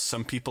sure they have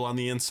some people on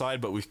the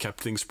inside, but we've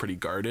kept things pretty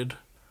guarded.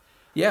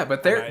 Yeah,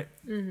 but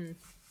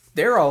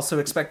they're also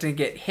expecting to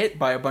get hit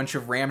by a bunch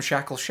of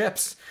ramshackle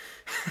ships.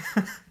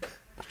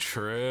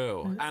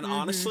 True. And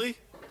honestly,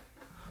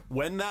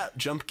 when that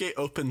jump gate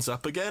opens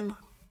up again,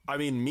 I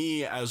mean,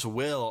 me as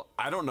Will,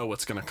 I don't know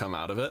what's going to come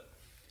out of it.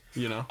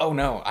 You know? Oh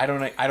no, I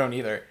don't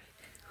either.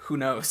 Who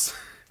knows?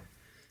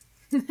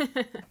 Oh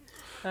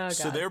God.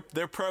 So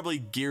they're probably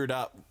geared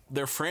up.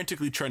 They're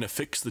frantically trying to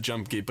fix the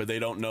jump gate, but they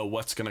don't know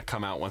what's going to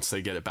come out once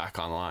they get it back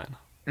online.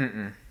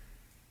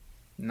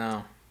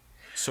 No.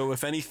 So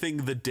if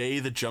anything, the day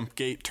the jump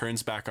gate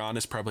turns back on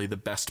is probably the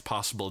best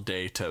possible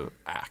day to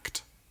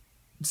act.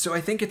 So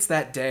I think it's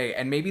that day,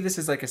 and maybe this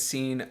is like a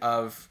scene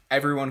of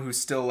everyone who's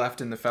still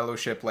left in the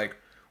Fellowship, like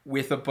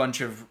with a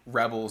bunch of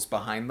rebels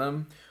behind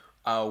them,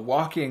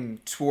 walking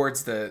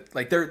towards the,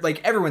 like they're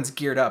like everyone's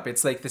geared up.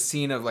 It's like the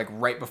scene of like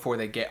right before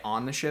they get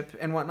on the ship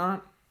and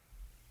whatnot.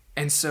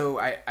 And so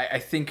I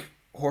think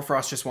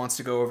Hoarfrost just wants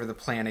to go over the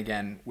plan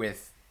again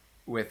with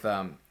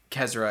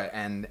Kezra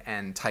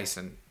and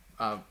Tyson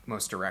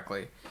most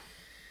directly.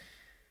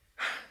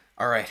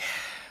 All right,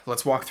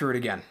 let's walk through it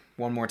again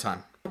one more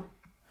time.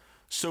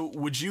 So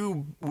would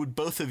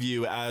both of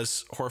you,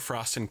 as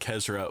Hoarfrost and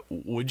Kezra,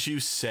 would you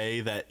say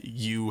that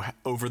you,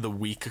 over the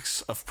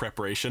weeks of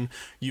preparation,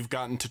 you've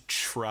gotten to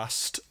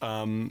trust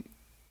Tyson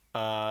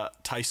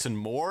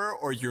more,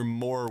 or you're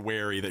more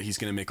wary that he's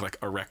going to make like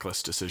a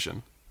reckless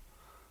decision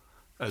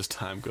as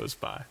time goes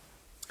by?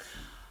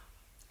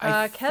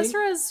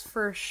 Kezra's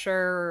for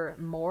sure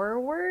more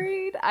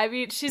worried. I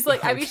mean, she's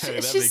like, I mean, Okay,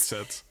 that she's makes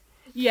sense.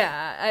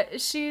 yeah,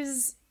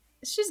 she's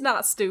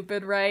not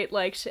stupid, right?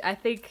 Like, I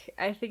think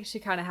she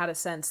kind of had a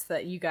sense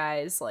that you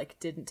guys like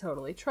didn't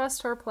totally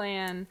trust her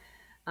plan,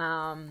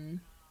 and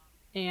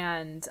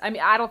I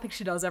mean, I don't think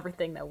she knows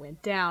everything that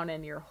went down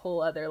and your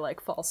whole other like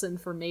false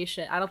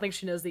information. I don't think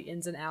she knows the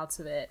ins and outs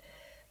of it,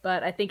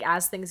 but I think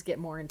as things get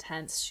more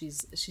intense,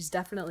 she's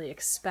definitely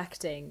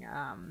expecting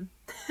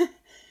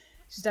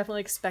she's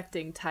definitely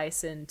expecting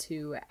Tyson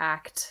to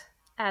act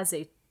as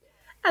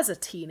as a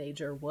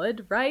teenager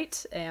would,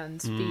 right?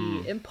 And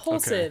be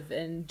impulsive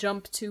and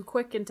jump too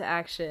quick into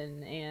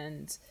action,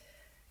 and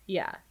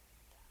yeah.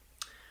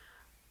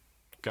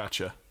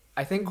 Gotcha.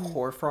 I think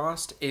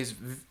Horfrost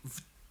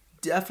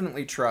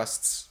definitely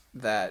trusts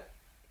that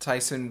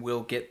Tyson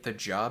will get the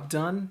job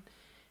done,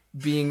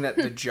 being that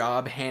the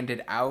job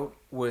handed out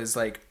was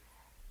like,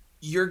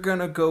 you're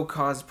gonna go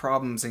cause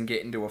problems and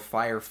get into a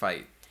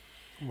firefight.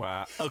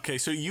 Wow. Okay,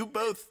 so you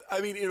both,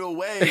 I mean, in a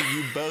way,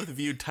 you both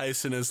viewed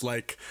Tyson as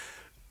like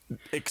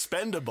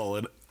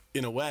expendable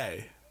in a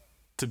way,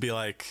 to be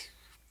like,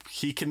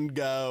 he can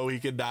go, he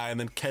can die, and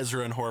then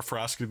Kezra and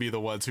Horfrost could be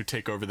the ones who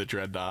take over the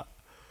Dreadnought.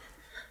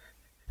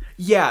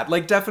 Yeah,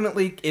 like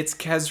definitely it's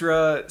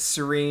Kezra,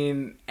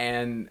 Serene,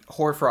 and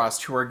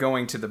Horfrost who are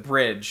going to the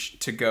bridge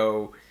to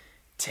go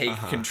take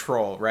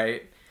control,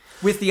 right?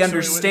 With the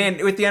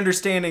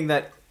understanding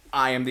that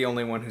I am the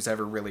only one who's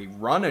ever really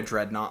run a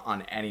Dreadnought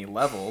on any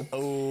level.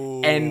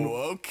 Oh, and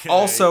okay.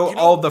 Also,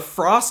 all the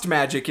frost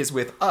magic is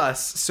with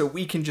us, so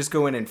we can just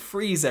go in and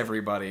freeze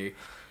everybody.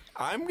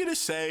 I'm gonna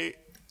say,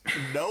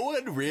 no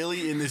one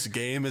really in this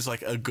game is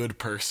like a good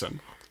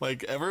person.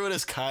 Like, everyone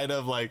is kind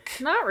of like...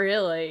 Not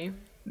really.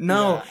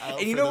 No, Yeah,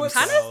 and you know what?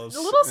 Kind of a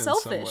little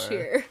selfish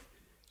here.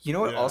 You know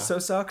what also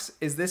sucks?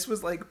 Is this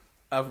was like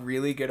a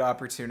really good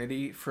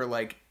opportunity for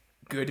like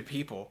good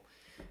people.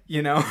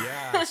 You know?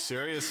 Yeah,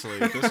 seriously.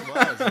 This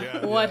was,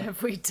 yeah. What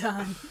have we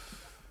done?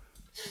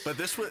 But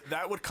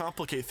that would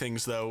complicate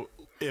things, though,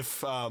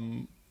 if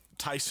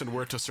Tyson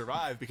were to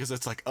survive, because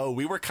it's like, oh,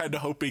 we were kind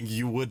of hoping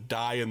you would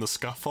die in the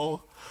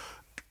scuffle.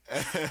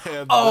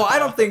 And, I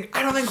don't think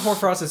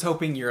Horfrost is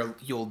hoping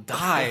you'll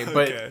die,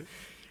 but okay.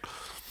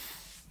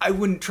 I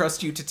wouldn't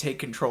trust you to take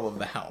control of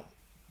the helm.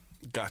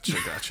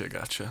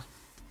 Gotcha.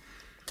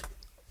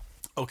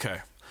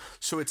 Okay.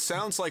 So it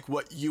sounds like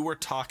what you were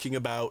talking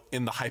about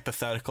in the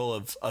hypothetical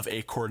of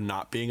Acorn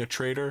not being a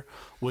traitor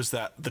was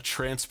that the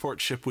transport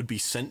ship would be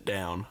sent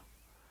down,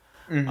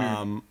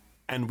 and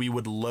we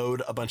would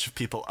load a bunch of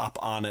people up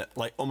on it,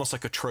 like almost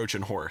like a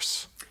Trojan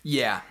horse.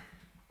 Yeah.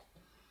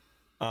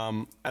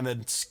 And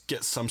then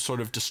get some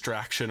sort of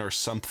distraction or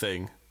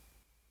something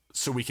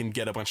so we can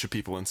get a bunch of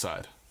people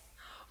inside.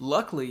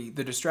 Luckily,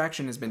 the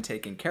distraction has been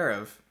taken care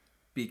of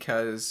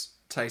because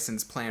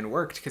Tyson's plan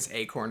worked because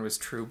Acorn was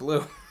true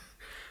blue.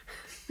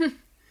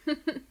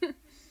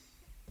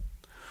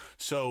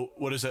 So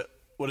what does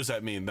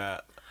that mean?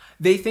 That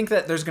they think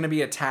that there's going to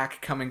be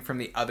attack coming from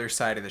the other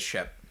side of the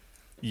ship.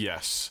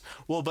 yes.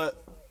 Well,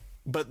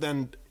 but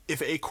then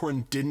if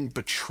Acorn didn't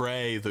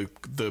betray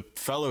the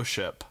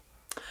Fellowship,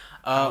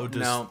 how do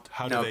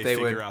they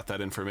figure out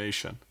that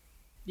information?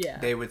 Yeah.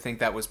 They would think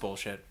that was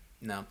bullshit.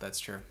 No, that's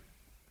true.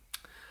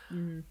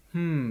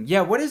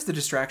 Yeah, what is the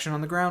distraction on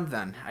the ground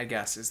then, I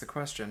guess, is the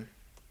question.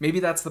 Maybe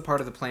that's the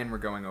part of the plan we're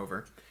going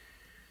over.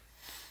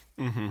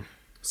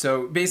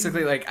 So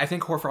basically, like, I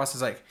think Horfrost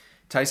is like,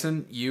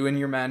 Tyson, you and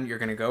your men, you're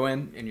going to go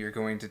in and you're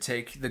going to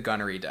take the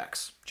gunnery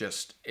decks.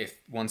 Just,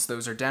 once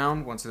those are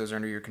down, once those are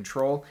under your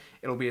control,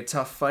 it'll be a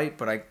tough fight,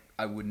 but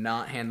I would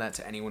not hand that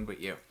to anyone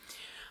but you.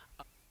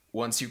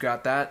 Once you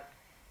got that,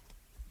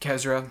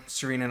 Kezra,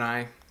 Serene, and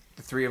I,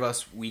 the three of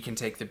us, we can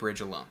take the bridge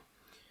alone.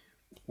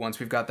 Once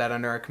we've got that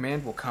under our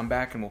command, we'll come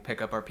back and we'll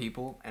pick up our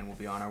people and we'll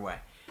be on our way.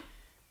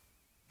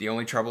 The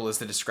only trouble is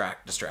the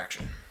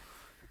distraction.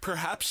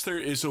 Perhaps there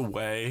is a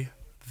way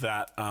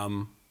that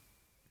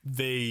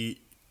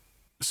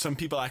some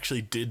people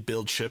actually did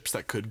build ships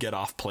that could get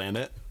off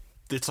planet.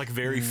 It's like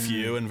very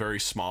few and very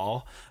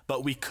small,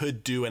 but we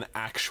could do an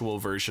actual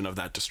version of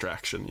that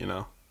distraction, you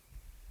know?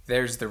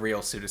 There's the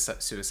real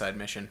suicide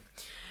mission.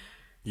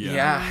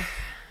 Yeah.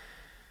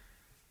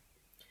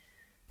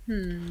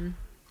 And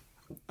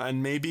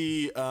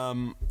maybe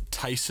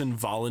Tyson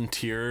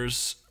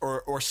volunteers,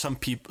 or some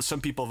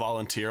people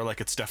volunteer.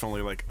 Like, it's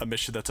definitely like a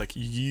mission that's like,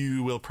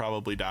 you will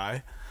probably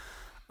die.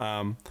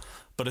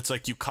 But it's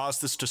like you cause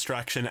this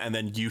distraction and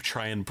then you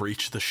try and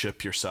breach the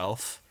ship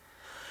yourself.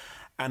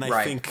 And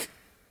I think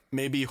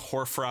maybe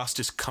Horfrost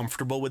is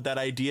comfortable with that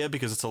idea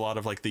because it's a lot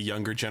of like the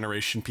younger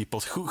generation people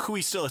who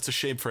he still, it's a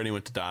shame for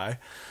anyone to die,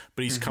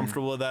 but he's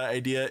comfortable with that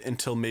idea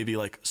until maybe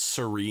like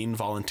Serene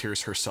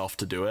volunteers herself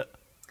to do it.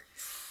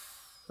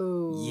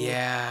 Ooh.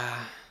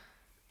 Yeah,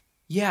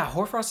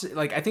 Horfrost,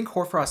 like, I think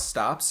Horfrost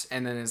stops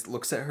and then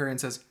looks at her and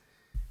says,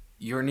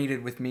 "You're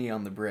needed with me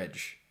on the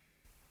bridge."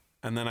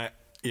 And then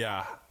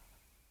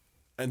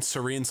and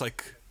Serene's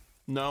like,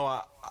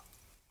 "No,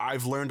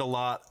 I've learned a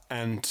lot,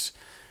 and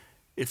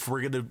if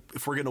we're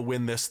gonna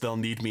win this, they'll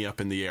need me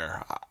up in the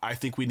air. I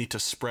think we need to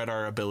spread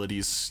our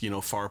abilities,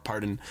 far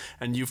apart, and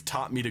you've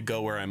taught me to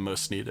go where I'm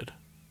most needed."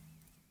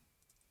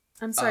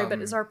 I'm sorry,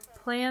 but is our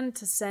plan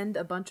to send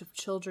a bunch of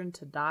children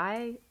to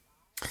die?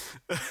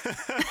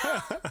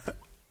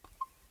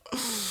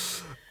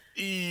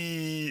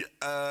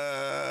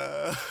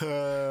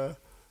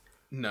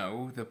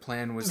 No, the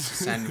plan was to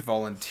send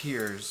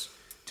volunteers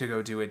to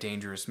go do a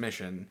dangerous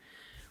mission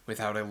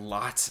without a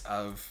lot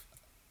of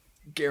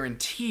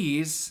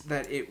guarantees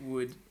that it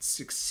would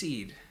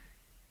succeed.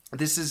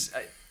 This is...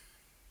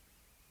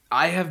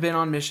 I have been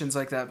on missions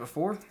like that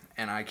before,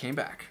 and I came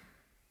back.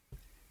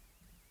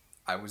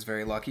 I was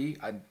very lucky.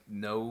 I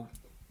will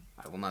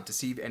not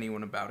deceive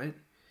anyone about it.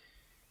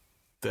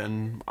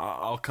 Then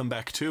I'll come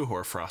back too,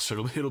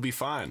 Horfrost. It'll be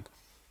fine.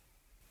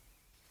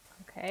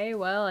 Okay,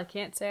 well, I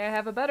can't say I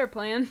have a better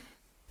plan.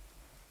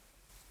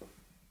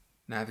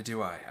 Neither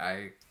do I.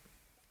 I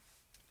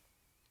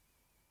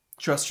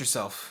trust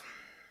yourself.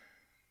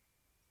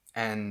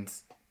 And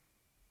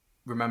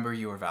remember,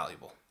 you are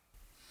valuable.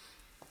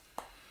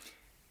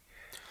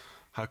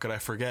 How could I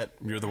forget?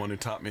 You're the one who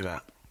taught me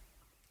that.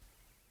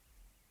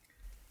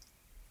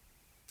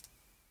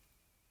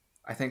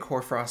 I think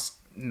Horfrost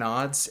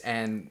nods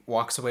and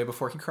walks away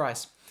before he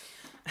cries.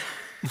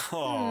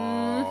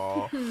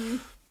 Aww.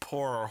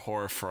 Poor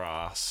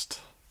Horfrost.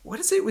 What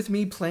is it with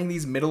me playing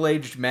these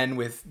middle-aged men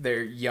with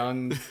their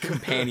young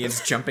companions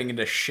jumping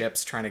into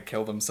ships trying to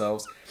kill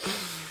themselves?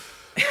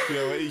 You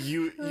know,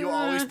 you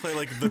always play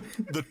like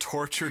the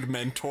tortured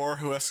mentor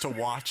who has to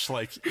watch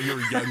like your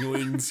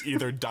younglings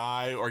either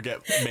die or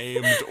get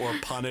maimed or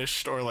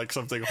punished or like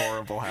something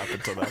horrible happen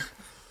to them.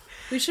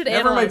 We should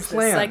Never analyze this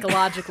plan.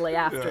 psychologically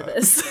after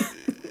this.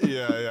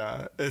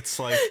 Yeah. It's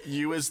like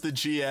you as the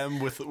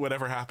GM with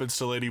whatever happens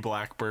to Lady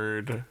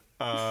Blackbird.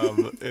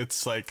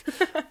 It's like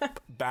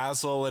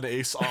Basil and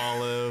Ace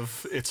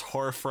Olive. It's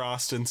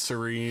Horfrost and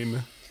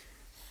Serene.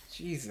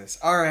 Jesus.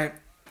 All right.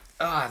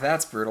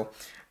 That's brutal.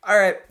 All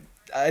right.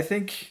 I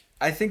think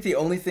the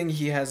only thing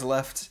he has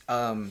left,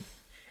 and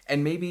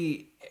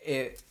maybe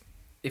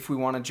if we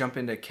want to jump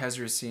into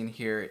Kezra's scene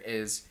here,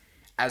 is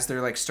as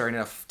they're like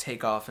starting to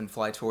take off and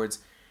fly towards.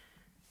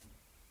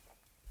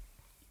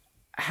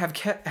 Have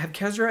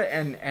Kezra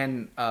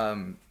and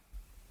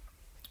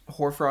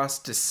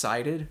Horfrost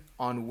decided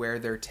on where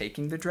they're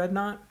taking the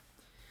dreadnought?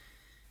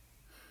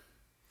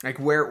 Like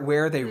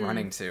where are they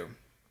running to?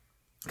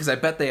 Because I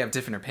bet they have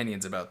different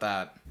opinions about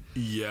that.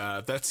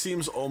 Yeah, that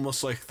seems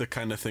almost like the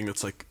kind of thing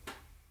that's like,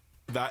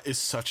 that is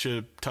such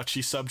a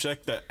touchy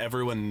subject that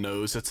everyone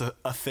knows it's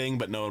a thing,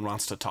 but no one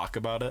wants to talk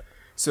about it.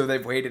 So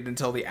they've waited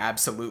until the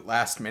absolute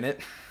last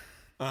minute.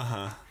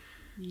 Uh-huh.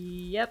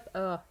 Yep.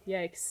 Oh,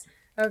 yikes.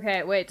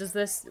 Okay, wait, does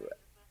this...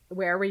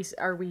 Where are we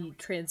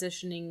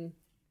transitioning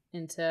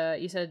into...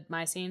 You said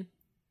my scene?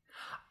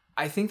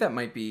 I think that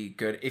might be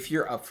good if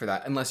you're up for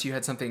that, unless you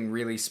had something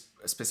really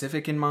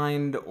specific in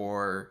mind,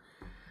 or...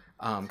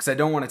 Because I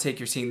don't want to take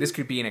your scene. This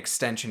could be an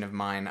extension of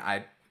mine.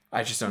 I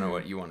just don't know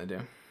what you want to do.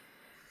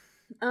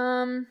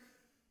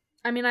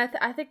 I mean,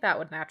 I think that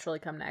would naturally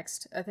come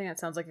next. I think that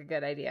sounds like a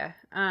good idea.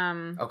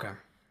 Okay.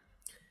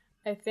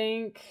 I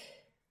think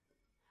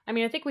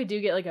we do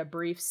get like a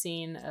brief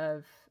scene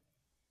of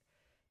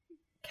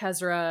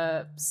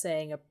Kezra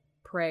saying a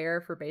prayer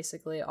for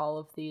basically all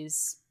of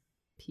these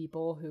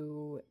people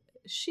who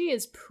she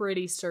is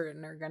pretty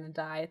certain are going to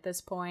die at this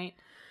point.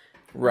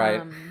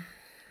 Right.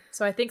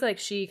 So I think like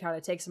she kind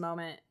of takes a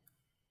moment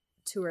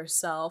to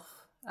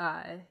herself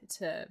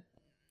to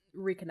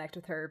reconnect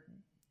with her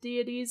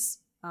deities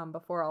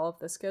before all of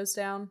this goes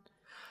down.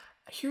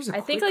 Here's a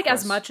I think quick like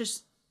as question. much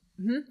as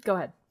go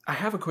ahead. I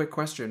have a quick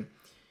question.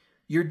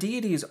 Your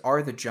deities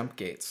are the jump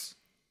gates.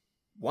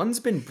 One's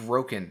been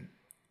broken.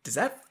 Does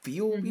that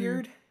feel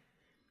weird?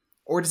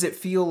 Or does it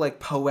feel like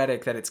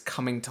poetic that it's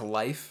coming to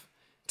life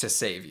to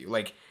save you?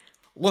 Like,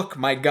 look,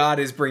 my God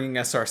is bringing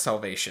us our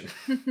salvation.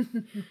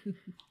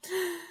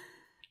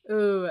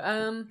 Ooh,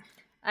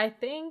 I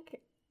think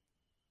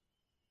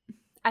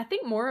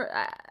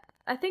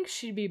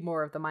she'd be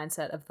more of the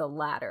mindset of the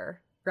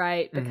latter,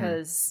 right?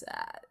 Because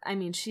I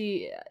mean,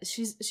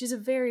 she's a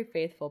very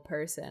faithful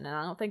person, and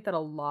I don't think that a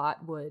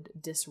lot would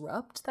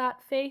disrupt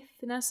that faith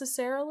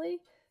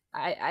necessarily.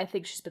 I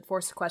think she's been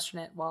forced to question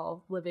it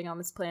while living on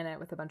this planet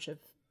with a bunch of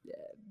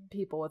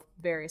people with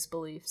various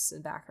beliefs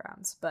and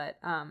backgrounds. But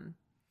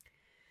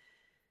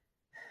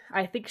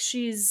I think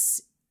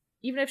she's,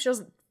 even if she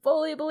doesn't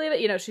fully believe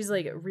it, she's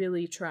like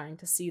really trying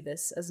to see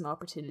this as an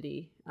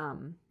opportunity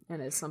and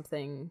as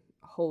something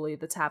holy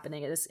that's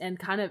happening. And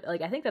kind of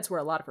like, I think that's where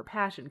a lot of her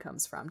passion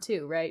comes from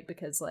too, right?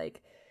 Because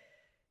like,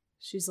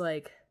 she's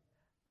like,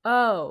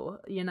 oh,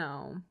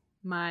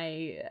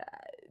 my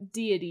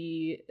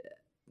deity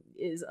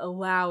is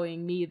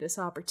allowing me this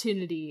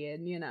opportunity,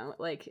 and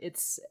like it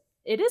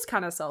is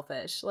kind of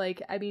selfish.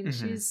 Like, I mean,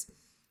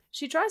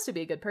 she tries to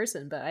be a good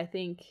person, but I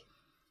think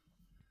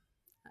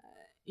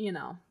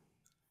it's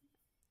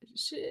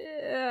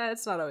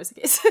not always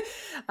the case.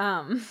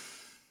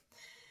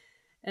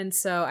 And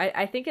so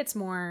I think it's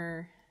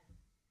more,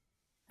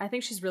 I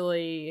think she's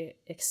really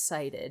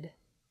excited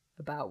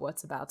about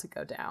what's about to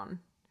go down.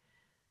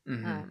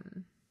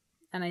 And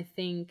I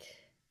think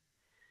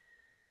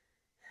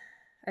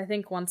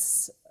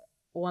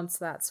once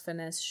that's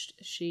finished,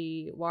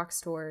 she walks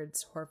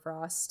towards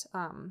Horfrost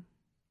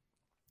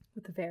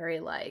with a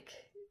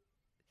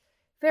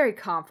very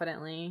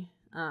confidently,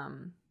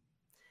 and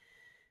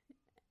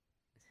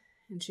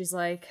she's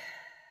like,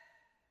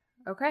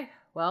 okay,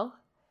 well,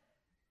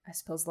 I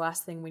suppose the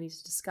last thing we need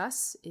to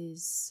discuss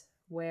is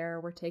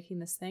where we're taking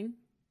this thing.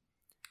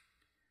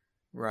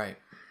 Right.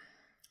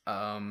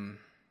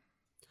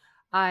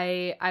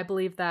 I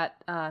believe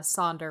that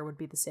Sonder would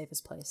be the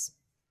safest place.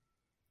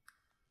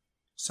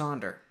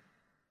 Sonder.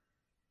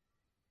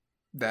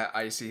 That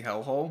icy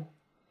hellhole?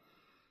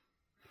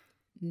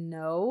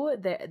 No,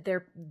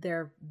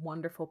 they're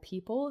wonderful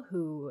people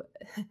who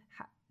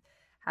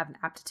have an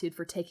aptitude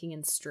for taking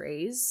in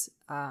strays.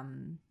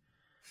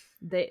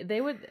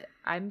 They would.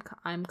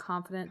 I'm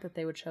confident that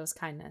they would show us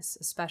kindness,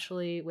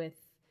 especially with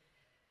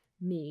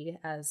me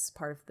as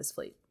part of this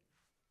fleet.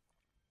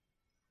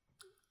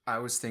 I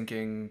was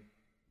thinking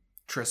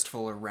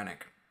Tristful or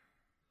Rennick.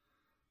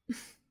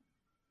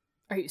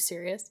 Are you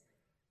serious?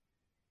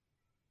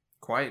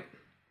 Quite.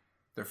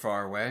 They're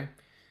far away.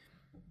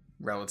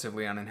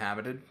 Relatively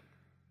uninhabited.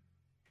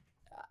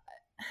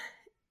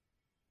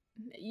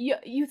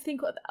 You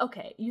think,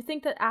 okay, you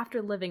think that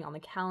after living on the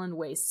Callan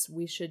Wastes,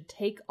 we should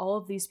take all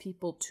of these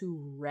people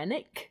to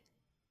Rennick?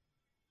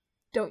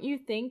 Don't you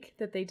think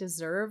that they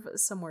deserve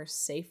somewhere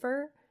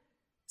safer?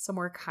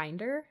 Somewhere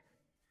kinder?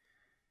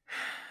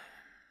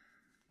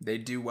 They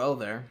do well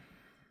there.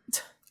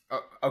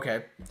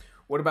 Okay.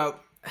 What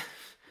about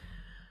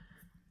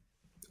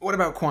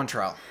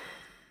Quantrell?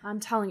 I'm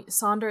telling you,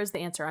 Sonder is the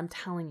answer. I'm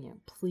telling you.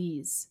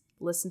 Please,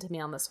 listen to me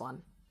on this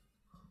one.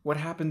 What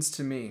happens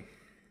to me?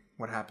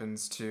 What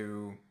happens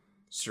to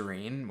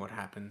Serene? What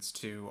happens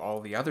to all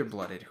the other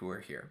blooded who are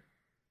here?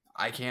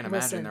 I can't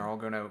imagine they're all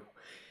gonna...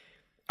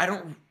 I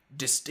don't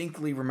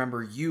distinctly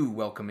remember you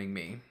welcoming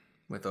me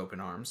with open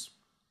arms.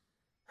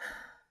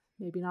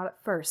 Maybe not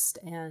at first,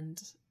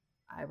 and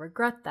I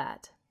regret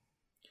that.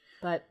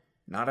 But...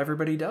 Not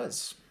everybody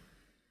does.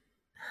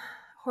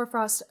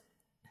 Hoarfrost,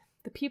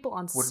 the people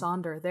on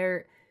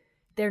Sonder,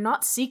 they're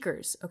not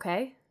seekers,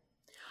 okay?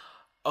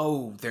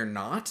 Oh, they're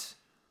not?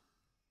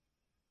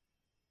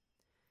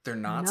 They're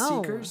not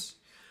seekers?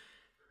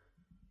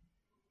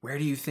 Where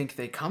do you think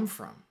they come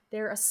from?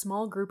 They're a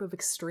small group of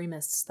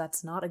extremists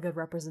that's not a good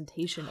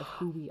representation of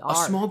who we are.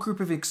 A small group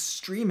of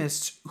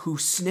extremists who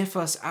sniff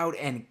us out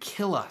and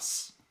kill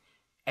us.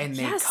 And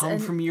they come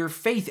from your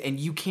faith, and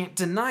you can't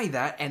deny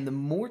that, and the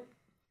more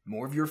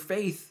of your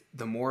faith,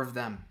 the more of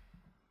them.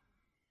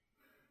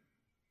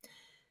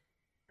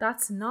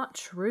 That's not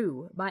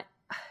true.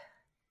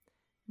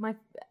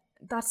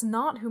 That's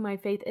not who my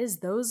faith is.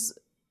 Those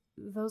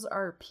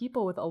are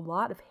people with a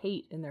lot of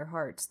hate in their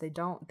hearts.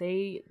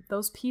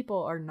 Those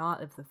people are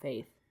not of the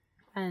faith.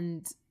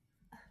 And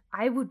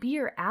I would be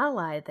your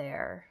ally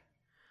there.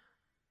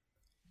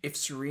 If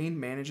Serene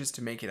manages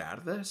to make it out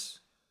of this,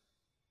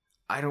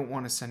 I don't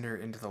want to send her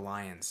into the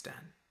lion's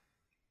den.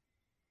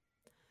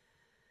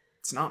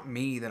 It's not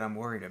me that I'm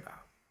worried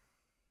about.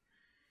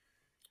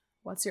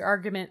 What's your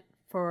argument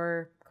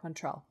for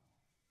Quantrell?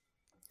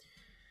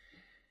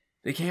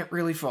 They can't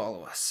really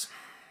follow us.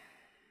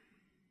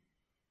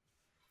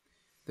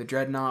 The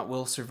Dreadnought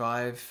will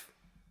survive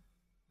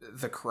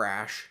the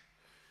crash.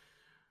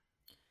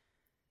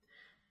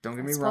 Don't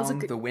get me wrong,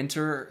 the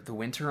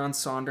winter on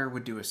Sonder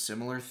would do a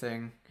similar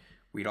thing.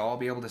 We'd all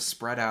be able to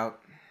spread out.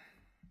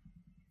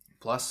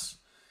 Plus,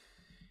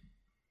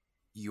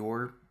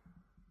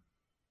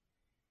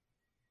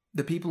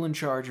 the people in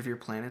charge of your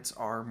planets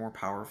are more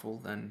powerful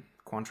than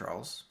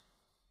Quantrell's.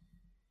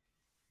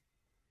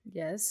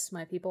 Yes,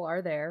 my people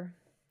are there.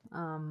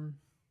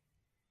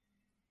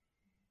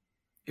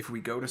 If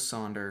we go to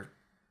Sonder,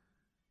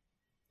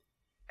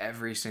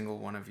 every single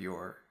one of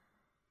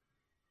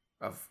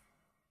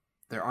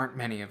there aren't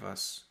many of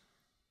us.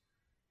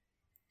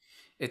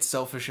 It's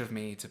selfish of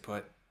me to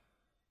put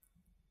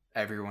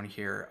everyone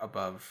here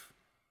above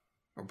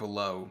or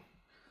below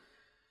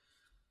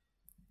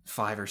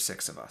 5 or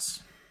 6 of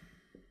us.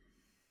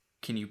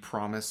 Can you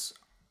promise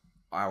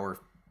our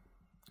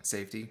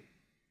safety?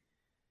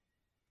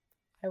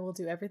 I will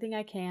do everything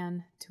I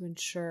can to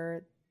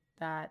ensure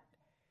that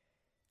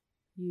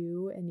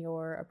you and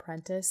your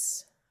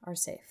apprentice are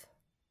safe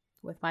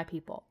with my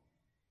people.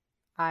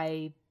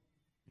 I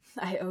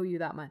owe you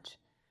that much.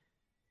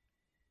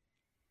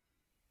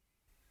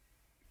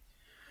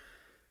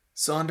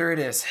 Sonder it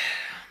is.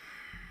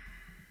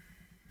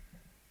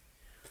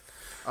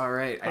 All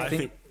right, I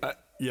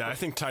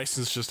think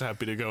Tyson's just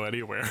happy to go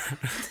anywhere.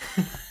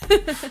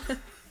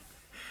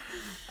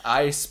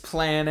 Ice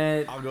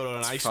planet. I'll go to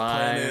an ice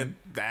planet.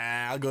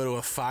 I'll go to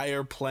a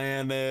fire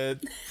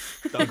planet.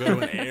 I'll go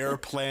to an air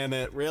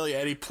planet. Really,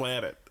 any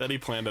planet at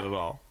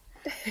all.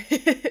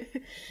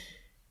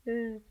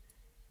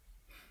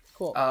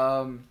 Cool.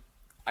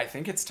 I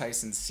think it's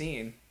Tyson's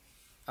scene,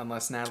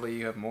 unless Natalie,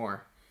 you have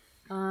more.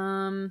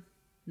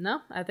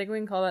 No, I think we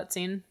can call that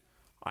scene.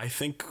 I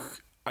think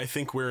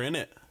we're in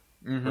it,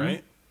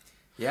 right?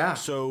 Yeah.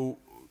 So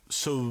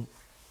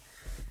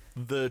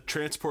the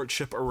transport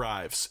ship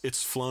arrives.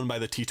 It's flown by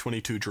the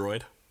T-22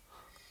 droid.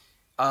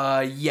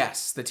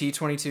 Yes, the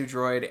T-22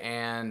 droid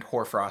and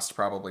Hoarfrost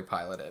probably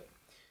pilot it.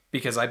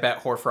 Because I bet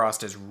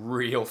Hoarfrost is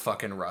real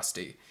fucking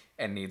rusty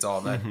and needs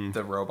all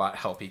the robot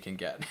help he can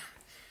get.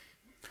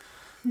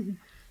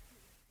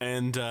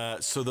 And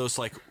so those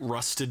like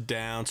rusted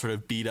down, sort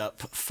of beat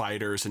up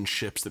fighters and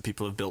ships that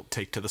people have built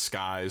take to the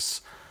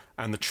skies,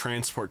 and the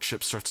transport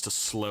ship starts to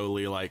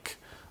slowly like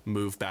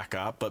move back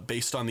up. But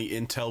based on the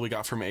intel we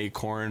got from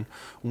Acorn,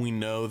 we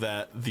know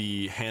that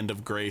the Hand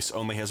of Grace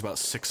only has about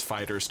 6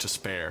 fighters to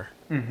spare.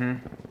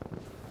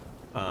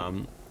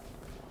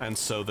 And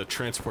so the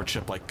transport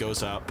ship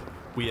goes up.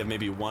 We have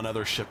maybe one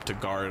other ship to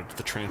guard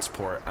the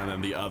transport, and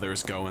then the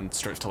others go and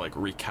start to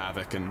wreak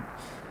havoc and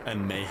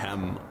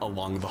mayhem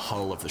along the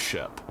hull of the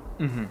ship.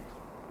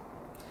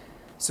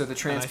 So the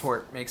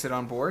transport makes it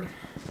on board?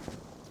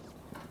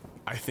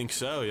 I think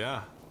so,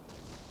 yeah.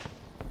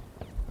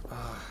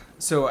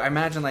 So I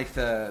imagine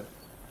the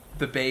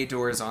bay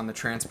doors on the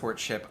transport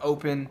ship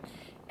open,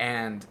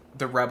 and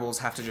the rebels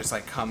have to just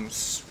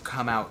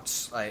come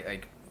out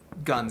like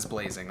guns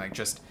blazing, and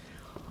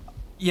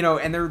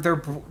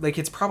they're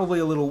it's probably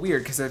a little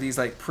weird because they're these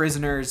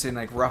prisoners in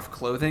rough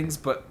clothings,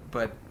 but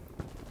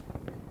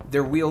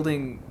they're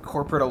wielding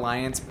Corporate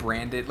Alliance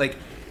branded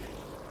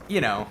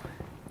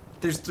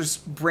there's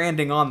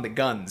branding on the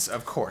guns,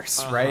 of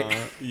course, right?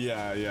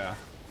 Yeah.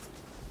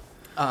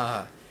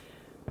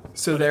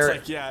 So but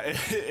they're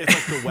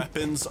it's the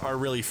weapons are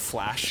really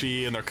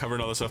flashy and they're covered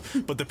in all this stuff,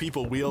 but the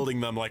people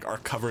wielding them are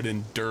covered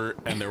in dirt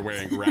and they're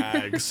wearing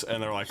rags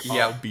and they're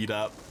all beat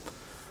up.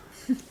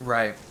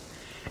 Right.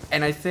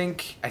 And I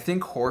think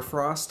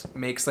Hoarfrost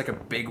makes a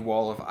big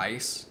wall of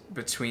ice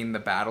between the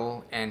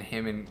battle and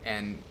him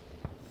and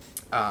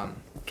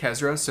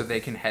Kezra, so they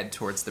can head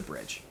towards the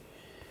bridge.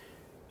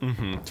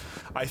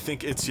 I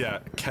think it's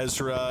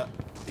Kezra.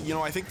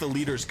 I think the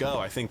leaders go.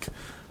 I think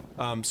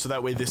so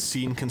that way this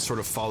scene can sort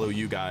of follow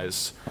you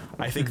guys.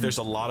 I think there's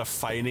a lot of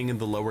fighting in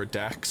the lower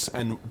decks,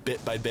 and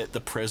bit by bit the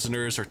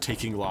prisoners are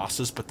taking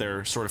losses, but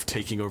they're sort of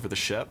taking over the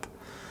ship.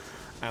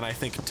 And I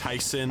think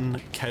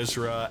Tyson,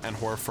 Kezra, and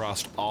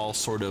Hoarfrost all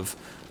sort of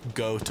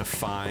go to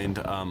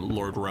find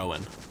Lord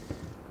Rowan.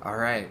 All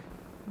right,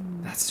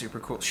 that's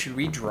super cool. Should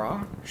we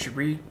draw? Should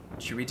we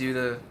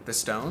do the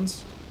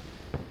stones?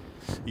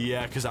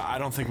 Yeah, because I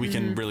don't think we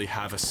can really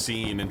have a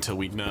scene until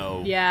we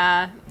know.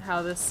 Yeah,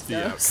 how this the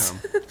goes.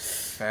 outcome.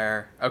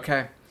 Fair.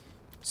 Okay.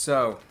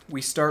 So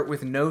we start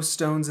with no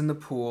stones in the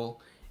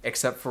pool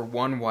except for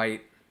 1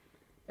 white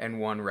and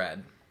 1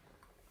 red.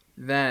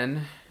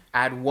 Then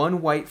add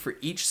 1 white for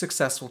each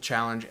successful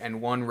challenge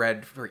and 1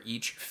 red for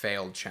each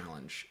failed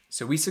challenge.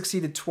 So we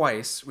succeeded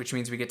twice, which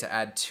means we get to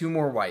add 2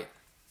 more white.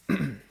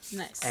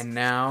 Nice. And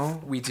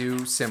now we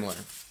do similar.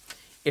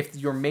 If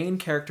your main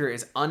character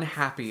is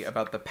unhappy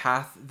about the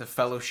path the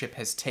Fellowship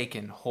has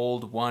taken,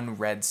 hold 1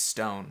 red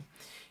stone.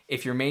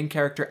 If your main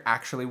character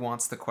actually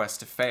wants the quest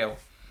to fail,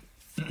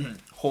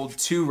 hold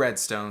 2 red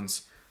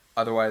stones.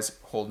 Otherwise,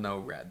 hold no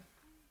red.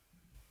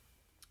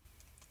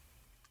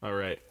 All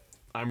right.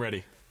 I'm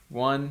ready.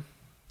 1,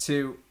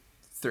 2,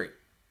 3.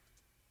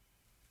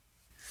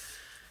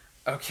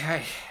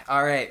 Okay.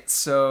 All right.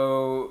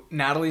 So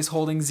Natalie's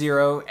holding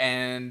 0,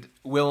 and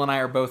Will and I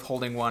are both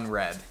holding 1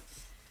 red.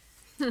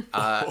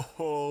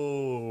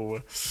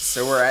 So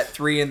we're at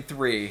 3 and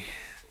 3.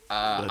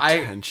 The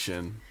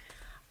tension.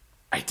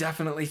 I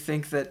definitely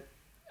think that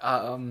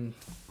I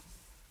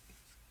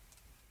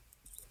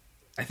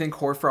think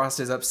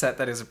Hoarfrost is upset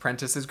that his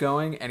apprentice is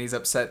going, and he's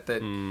upset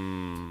that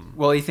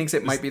well, he thinks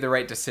it might be the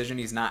right decision.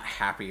 He's not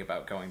happy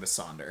about going to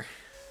Sonder.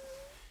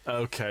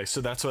 Okay,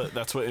 so that's what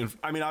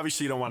I mean,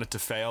 obviously you don't want it to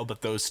fail,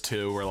 but those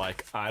two were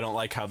I don't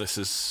like how this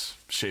is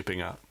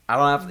shaping up. I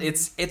don't have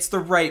it's the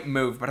right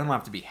move, but I don't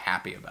have to be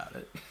happy about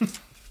it.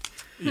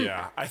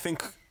 Yeah, I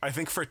think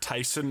for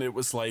Tyson it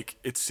was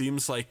it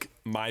seems like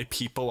my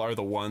people are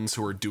the ones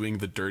who are doing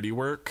the dirty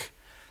work,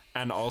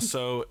 and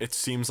also it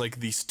seems like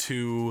these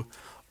two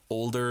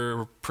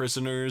older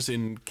prisoners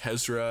in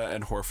Kezra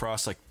and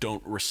Hoarfrost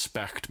don't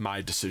respect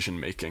my decision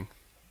making,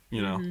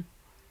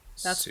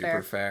 That's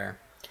super fair.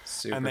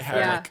 Super and they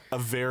had a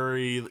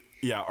very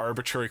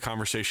arbitrary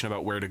conversation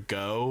about where to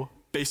go,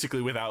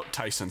 basically without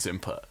Tyson's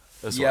input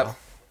as well.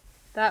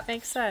 That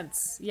makes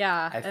sense.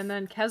 Yeah. And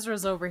then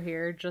Kezra's over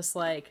here just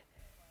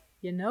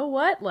you know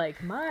what?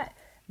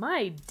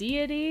 My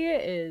deity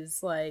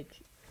is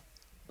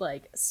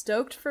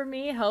stoked for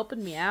me,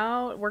 helping me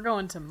out. We're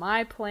going to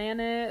my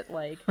planet.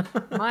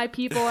 My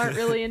people aren't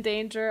really in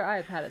danger.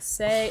 I've had a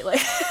say.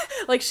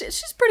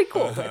 She's pretty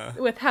cool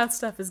with how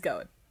stuff is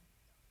going.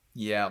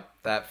 Yeah,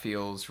 that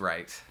feels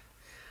right.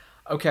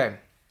 Okay.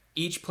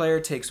 Each player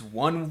takes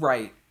 1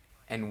 white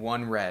and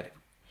 1 red.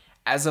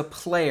 As a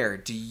player,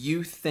 do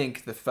you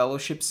think the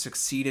Fellowship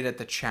succeeded at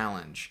the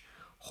challenge?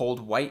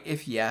 Hold white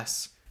if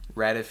yes,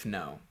 red if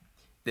no.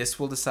 This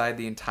will decide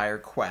the entire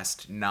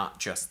quest, not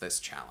just this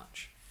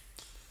challenge.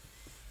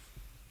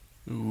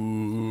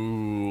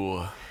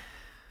 Ooh.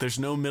 There's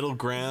no middle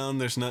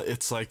ground. It's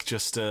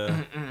just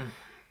a...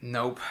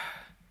 Nope.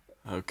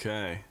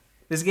 Okay.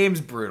 This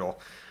game's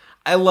brutal.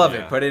 I love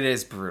it, but it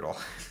is brutal.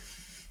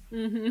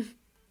 Mm-hmm.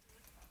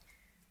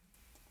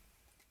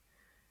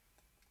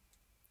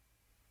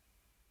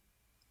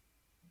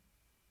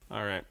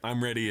 All right,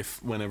 I'm ready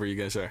whenever you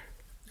guys are.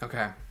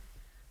 Okay.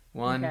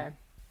 1,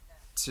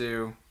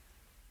 2,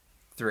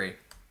 3.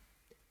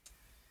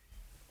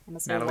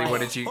 Natalie, what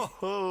did you...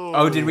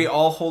 Oh, did we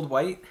all hold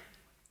white?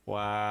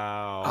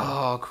 Wow.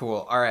 Oh,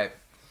 cool. All right.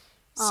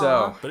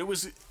 So, But it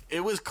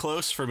was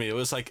close for me. It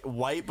was like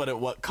white, but at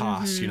what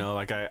cost? You know,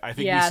 like I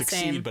think Yeah, we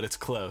succeed, same. but it's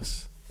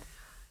close.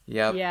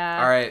 yep.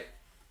 Yeah. All right.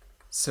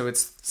 So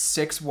it's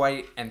 6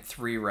 white and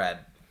 3 red.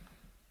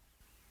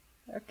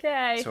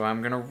 Okay. So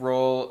I'm going to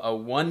roll a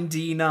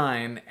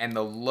 1d9, and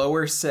the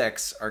lower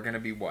 6 are going to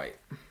be white.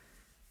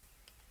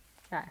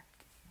 Okay.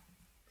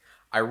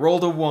 I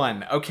rolled a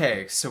 1.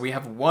 Okay, so we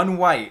have 1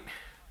 white.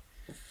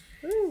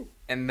 Woo.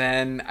 And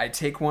then I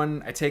take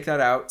that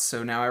out,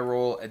 so now I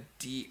roll a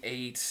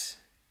d8,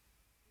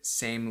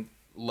 same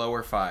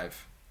lower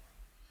 5.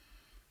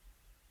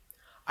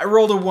 I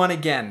rolled a 1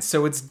 again,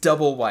 so it's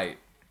double white.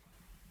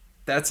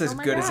 That's as Oh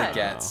my good as it God.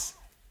 gets.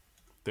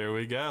 There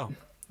we go.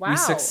 Wow. We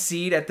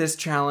succeed at this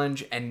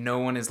challenge, and no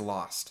one is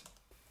lost.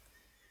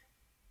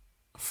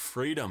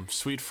 Freedom,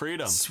 sweet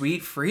freedom.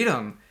 Sweet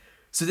freedom.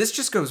 So this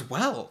just goes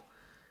well.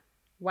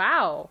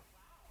 Wow.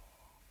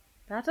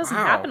 That doesn't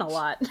Wow. happen a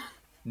lot.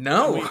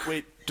 No,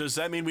 Wait, does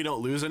that mean we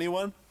don't lose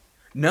anyone?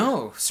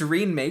 no.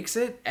 Serene makes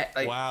it.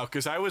 Like, Wow,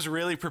 because I was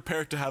really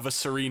prepared to have a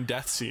serene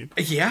death scene.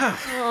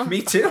 yeah,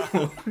 me too.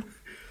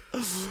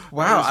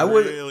 Wow, I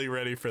was really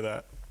ready for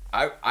that.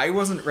 I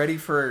wasn't ready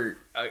for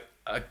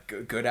a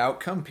good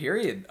outcome.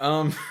 Period.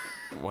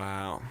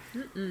 Wow.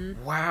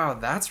 Wow,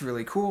 that's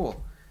really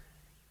cool.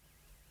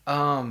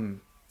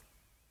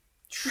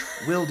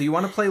 Will, do you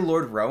want to play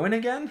Lord Rowan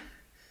again?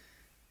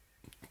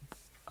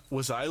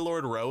 Was I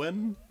Lord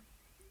Rowan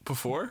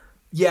before?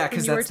 Yeah,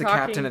 because You were that's the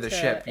captain talking of the to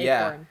ship.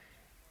 Yeah. Acorn.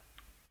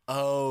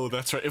 Oh,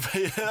 that's right.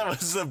 That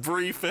was the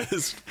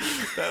briefest.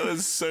 That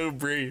was so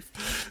brief.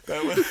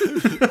 That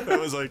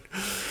was like,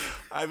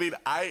 I mean,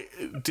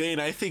 Dane,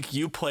 I think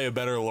you play a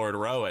better Lord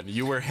Rowan.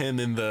 You were him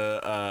in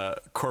the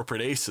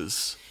Corporate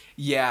Aces.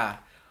 Yeah.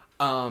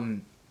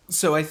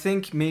 So I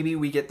think maybe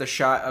we get the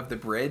shot of the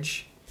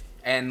bridge,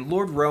 and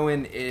Lord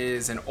Rowan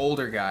is an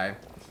older guy.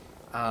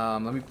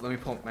 Let me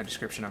pull up my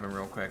description of him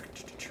real quick.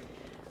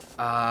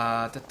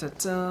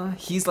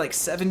 He's like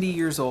 70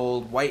 years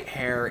old, white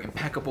hair,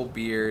 impeccable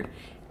beard,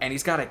 and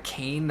he's got a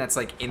cane that's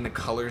like in the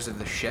colors of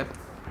the ship.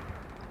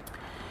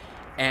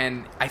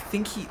 And I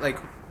think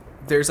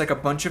there's like a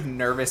bunch of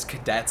nervous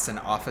cadets and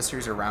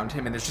officers around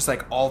him, and there's just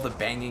like all the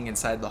banging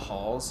inside the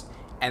halls,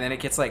 and then it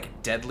gets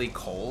like deadly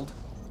cold,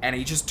 and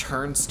he just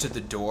turns to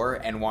the door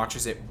and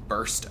watches it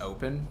burst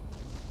open.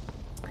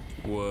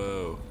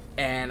 Whoa.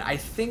 And I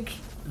think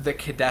the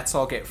cadets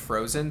all get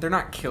frozen. They're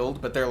not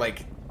killed, but they're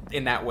like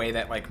in that way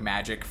that like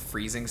magic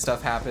freezing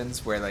stuff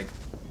happens, where like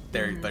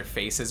their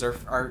faces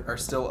are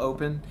still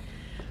open.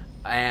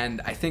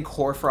 And I think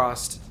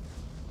Hoarfrost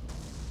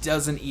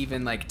doesn't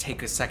even like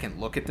take a second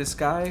look at this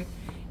guy,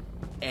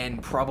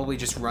 and probably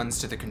just runs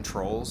to the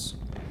controls.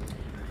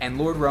 And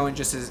Lord Rowan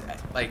just is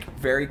like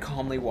very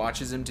calmly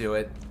watches him do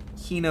it.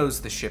 He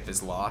knows the ship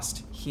is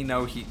lost. He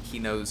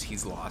knows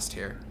he's lost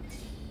here.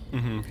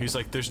 He's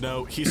like,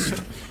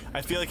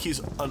 I feel like he's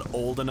an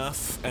old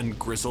enough and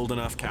grizzled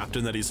enough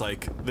captain that he's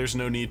like, there's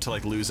no need to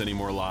like lose any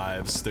more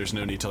lives. There's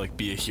no need to like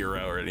be a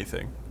hero or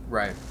anything.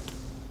 Right.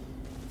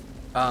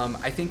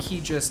 I think he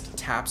just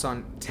taps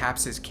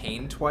his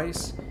cane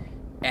twice,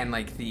 and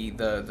like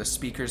the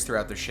speakers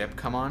throughout the ship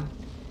come on.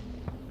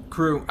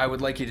 Crew, I would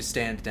like you to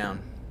stand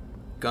down.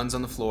 Guns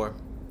on the floor.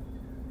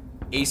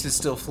 Ace is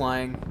still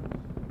flying.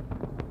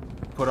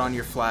 Put on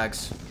your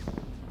flags.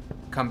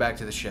 Come back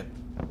to the ship.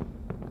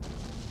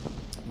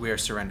 We are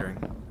surrendering.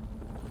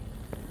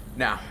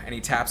 Now, and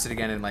he taps it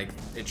again, and like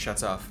it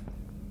shuts off.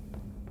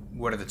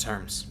 What are the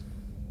terms?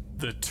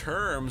 The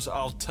terms,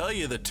 I'll tell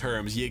you the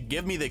terms. You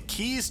give me the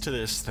keys to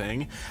this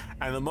thing,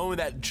 and the moment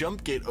that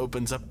jump gate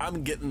opens up,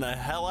 I'm getting the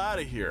hell out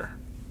of here.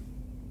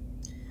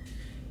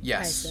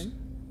 Yes. Tyson.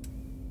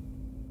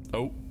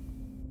 Oh.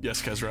 Yes,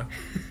 Kezra.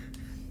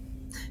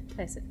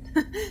 Tyson.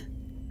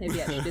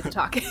 Maybe I should do the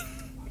talking.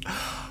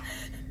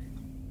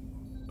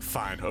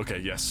 Fine. Okay,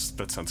 yes,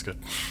 that sounds good.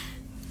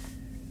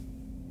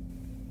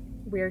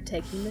 We are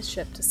taking this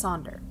ship to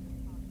Sonder.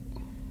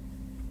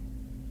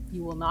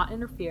 You will not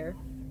interfere.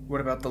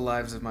 What about the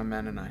lives of my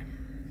men and I?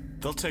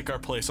 They'll take our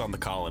place on the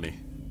colony.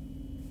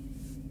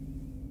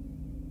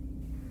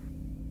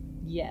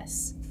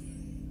 Yes.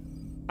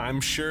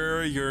 I'm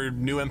sure your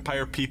new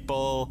Empire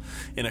people,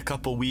 in a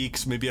couple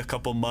weeks, maybe a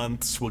couple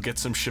months, will get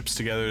some ships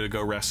together to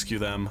go rescue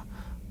them.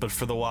 But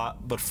for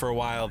a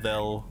while,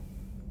 they'll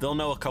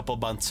know a couple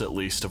months at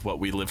least of what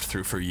we lived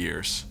through for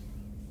years.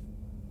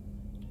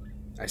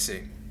 I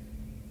see.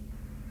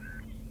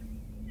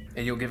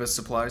 And you'll give us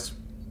supplies?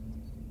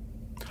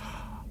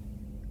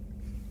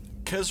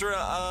 Kezra,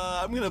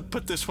 I'm gonna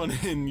put this one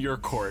in your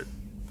court.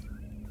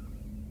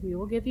 We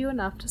will give you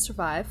enough to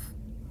survive.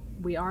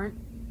 We aren't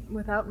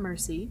without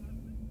mercy.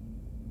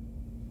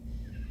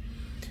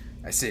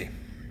 I see.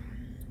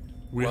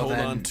 We Well hold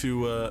then- on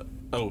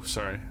to,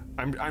 sorry.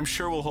 I'm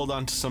sure we'll hold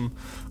on to some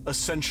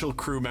essential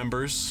crew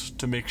members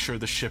to make sure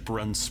the ship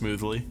runs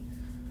smoothly.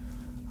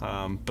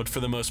 But for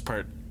the most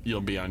part,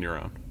 you'll be on your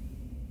own.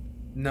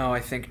 No, I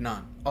think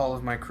not. All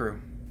of my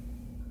crew.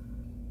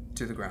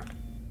 To the ground.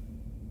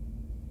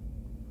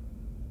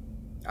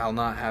 I'll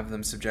not have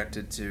them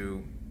subjected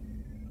to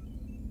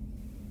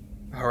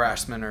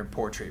harassment or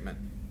poor treatment.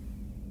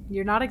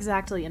 You're not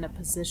exactly in a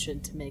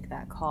position to make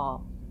that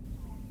call.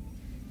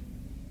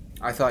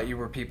 I thought you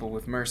were people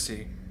with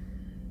mercy.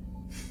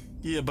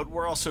 Yeah, but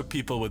we're also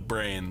people with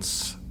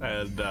brains,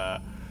 and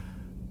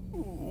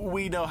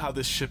we know how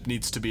this ship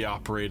needs to be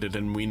operated,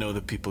 and we know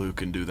the people who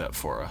can do that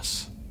for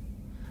us.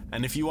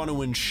 And if you want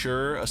to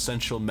ensure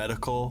essential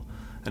medical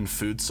and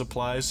food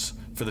supplies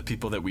for the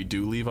people that we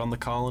do leave on the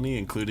colony,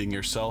 including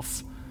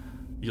yourself,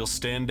 you'll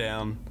stand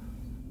down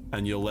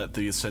and you'll let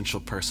the essential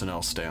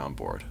personnel stay on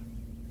board.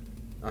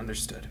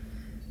 Understood.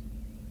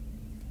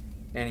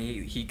 And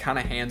he kind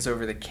of hands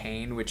over the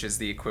cane, which is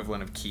the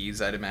equivalent of keys,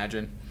 I'd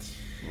imagine.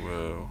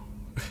 Whoa.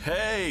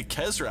 Hey,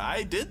 Kezra,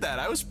 I did that.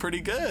 I was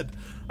pretty good.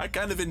 I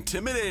kind of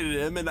intimidated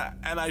him, and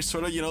I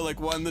sort of,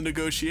 won the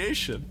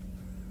negotiation.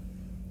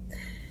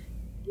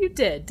 You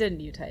did,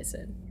 didn't you,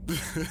 Tyson?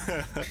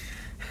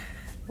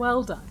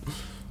 Well done.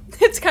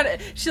 It's kind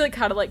of, she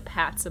kind of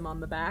pats him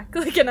on the back,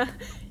 you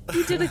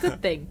did a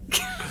good thing.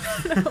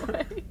 In a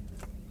way.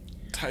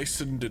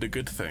 Tyson did a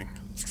good thing.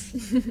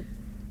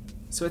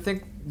 So I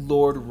think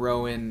Lord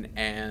Rowan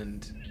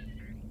and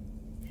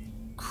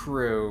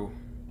crew,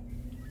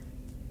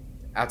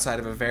 outside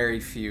of a very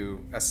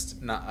few,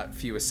 not a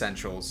few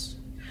essentials,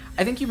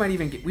 I think we might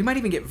even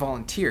get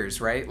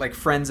volunteers, right? Like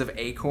friends of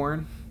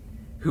Acorn,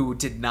 who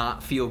did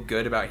not feel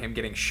good about him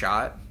getting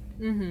shot.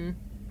 Mm-hmm.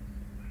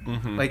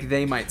 Mm-hmm. Like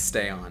they might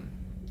stay on,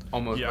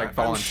 almost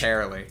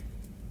voluntarily.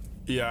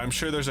 I'm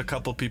sure there's a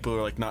couple people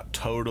who are not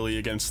totally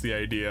against the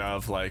idea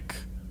of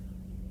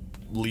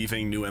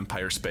leaving New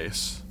Empire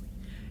space.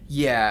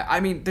 Yeah,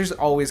 I mean, there's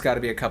always got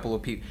to be a couple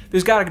of people.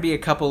 There's got to be a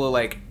couple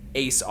of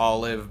Ace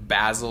Olive,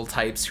 Basil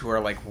types who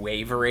are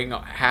wavering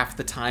half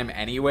the time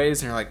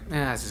anyways, and you're like,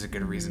 this is as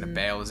good a reason to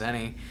bail as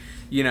any,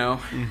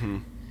 Mm-hmm.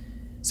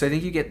 So I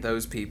think you get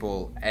those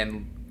people,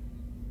 and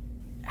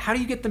how do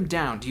you get them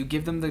down? Do you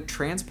give them the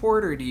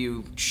transport, or do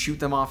you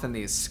shoot them off in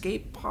the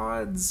escape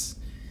pods?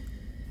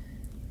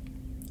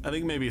 I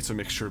think maybe it's a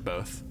mixture of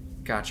both.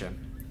 Gotcha.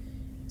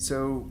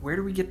 So where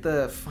do we get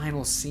the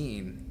final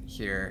scene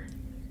here?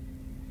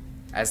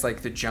 As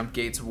the jump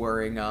gate's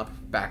whirring up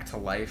back to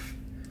life.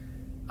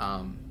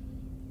 I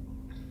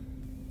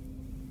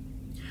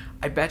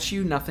bet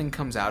you nothing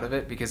comes out of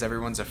it because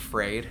everyone's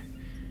afraid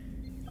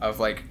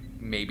of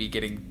maybe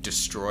getting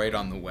destroyed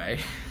on the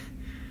way.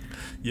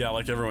 Yeah,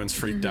 everyone's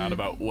freaked out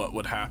about what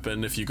would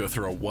happen if you go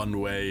through a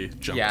one-way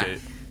jump gate.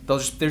 They're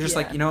just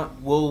you know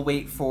what, we'll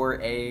wait for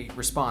a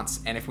response,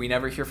 and if we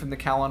never hear from the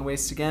Kalon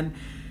Wastes again,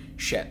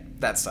 shit,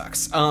 that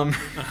sucks.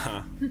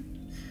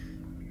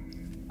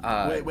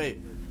 Wait.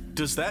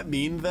 Does that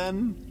mean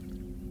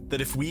then that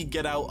if we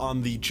get out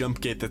on the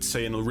jump gate that's,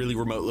 say, in a really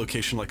remote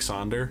location like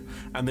Sonder,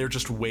 and they're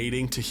just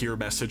waiting to hear a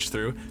message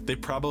through, they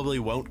probably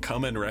won't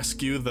come and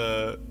rescue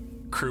the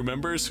crew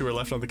members who are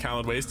left on the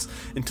Kalon Wastes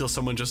until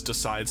someone just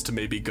decides to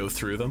maybe go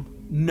through them?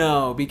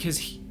 No,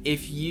 because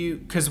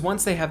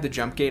once they have the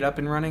jump gate up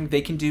and running,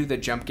 they can do the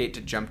jump gate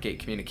to jump gate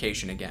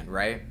communication again,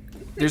 right?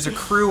 There's a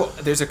crew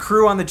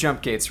on the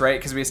jump gates, right?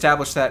 Because we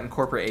established that in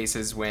Corporate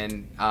Aces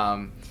when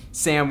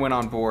Sam went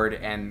on board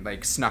and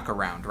snuck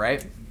around,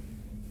 right?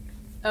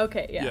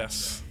 Okay, yeah.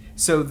 Yes.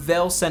 So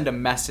they'll send a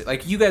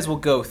message, you guys will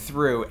go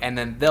through, and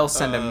then they'll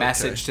send a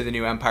message to the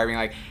New Empire being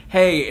like,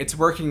 hey, it's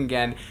working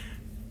again.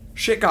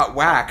 Shit got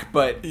whack,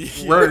 but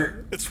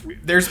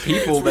there's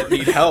people that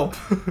need help.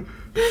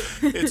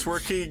 It's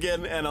working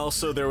again, and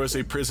also there was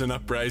a prison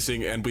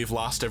uprising, and we've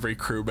lost every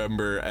crew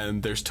member,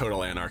 and there's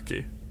total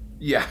anarchy.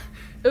 Yeah.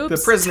 Oops.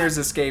 The prisoners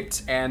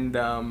escaped, and,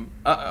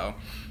 uh-oh.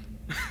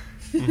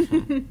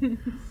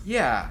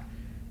 Yeah.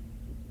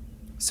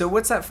 So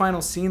what's that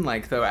final scene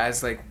like, though,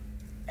 as,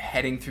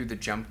 heading through the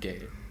jump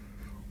gate?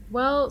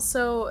 Well,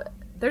 so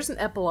there's an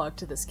epilogue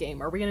to this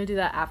game. Are we going to do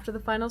that after the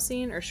final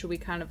scene, or should we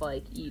kind of,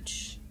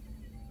 each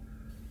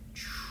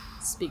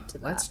speak to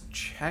that? Let's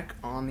check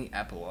on the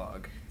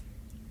epilogue.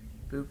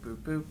 Boop, boop,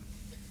 boop.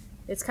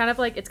 It's kind of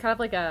like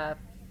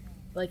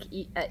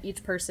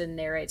each person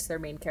narrates their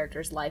main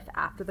character's life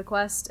after the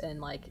quest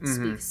and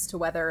speaks to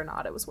whether or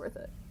not it was worth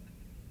it.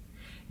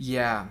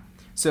 Yeah.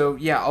 So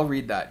yeah, I'll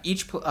read that.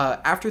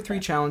 After 3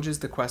 challenges,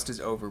 the quest is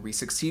over. We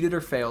succeeded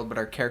or failed, but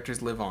our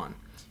characters live on.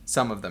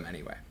 Some of them,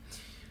 anyway.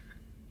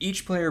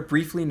 Each player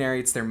briefly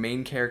narrates their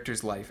main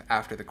character's life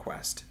after the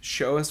quest.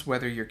 Show us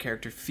whether your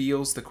character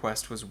feels the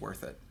quest was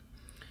worth it.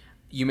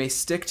 You may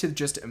stick to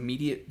just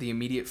the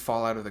immediate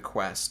fallout of the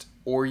quest,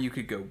 or you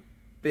could go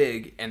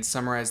big and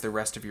summarize the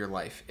rest of your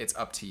life. It's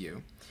up to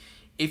you.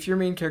 If your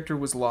main character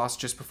was lost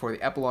just before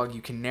the epilogue,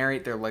 you can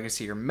narrate their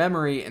legacy or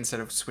memory instead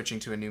of switching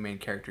to a new main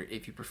character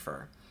if you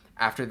prefer.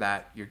 After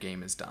that, your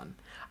game is done.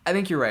 I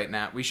think you're right,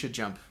 Nat. We should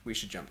jump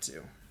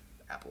to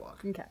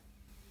epilogue. Okay.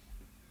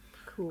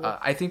 Cool.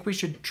 I think we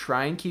should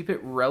try and keep it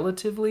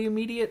relatively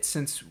immediate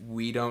since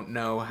we don't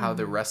know how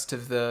the rest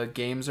of the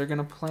games are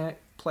going to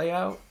play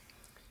out.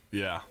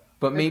 Yeah.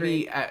 But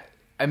maybe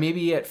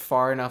at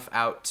far enough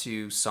out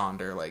to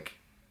Sonder,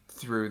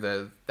 through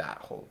that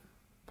whole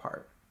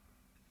part.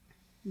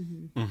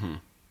 Mm-hmm.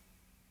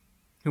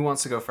 Who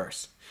wants to go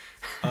first?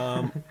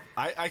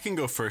 I can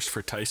go first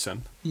for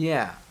Tyson.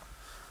 Yeah.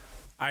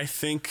 I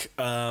think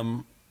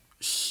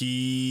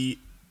he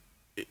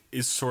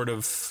is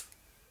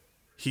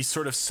he's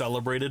sort of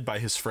celebrated by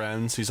his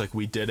friends. He's like,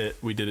 we did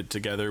it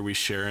together, we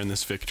share in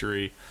this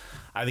victory.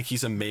 I think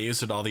he's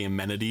amazed at all the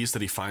amenities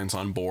that he finds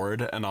on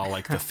board and all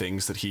like the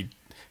things that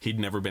he'd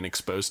never been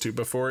exposed to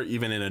before,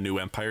 even in a new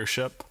Empire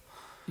ship.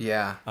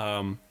 Yeah.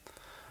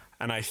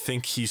 And I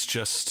think he's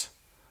just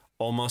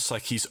almost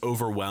like he's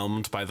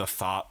overwhelmed by the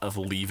thought of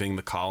leaving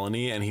the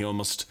colony, and he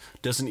almost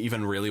doesn't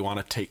even really want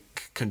to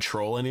take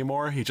control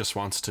anymore. He just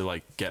wants to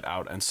like get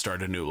out and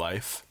start a new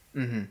life.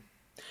 Mm-hmm.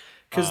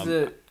 Because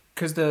the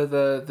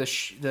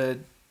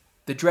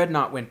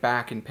dreadnought went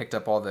back and picked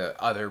up all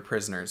the other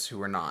prisoners who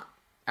were not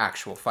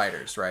actual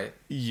fighters, right?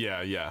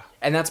 Yeah.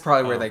 And that's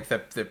probably where like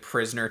the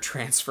prisoner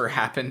transfer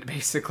happened,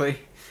 basically.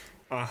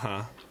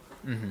 Uh-huh.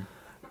 Mm-hmm.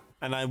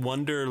 And I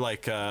wonder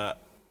like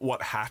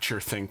what Hatcher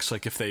thinks,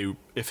 like if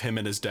him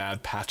and his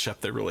dad patch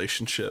up their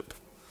relationship.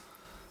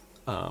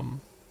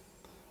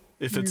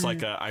 If it's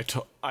like a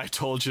I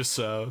told you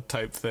so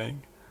type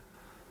thing.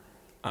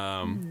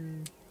 I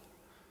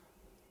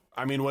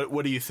mean,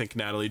 what do you think,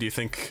 Natalie? Do you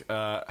think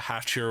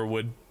Hatcher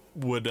would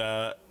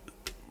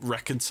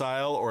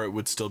reconcile, or it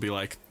would still be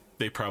like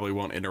they probably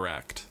won't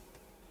interact?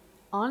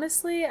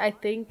 Honestly, I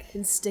think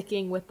in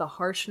sticking with the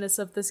harshness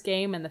of this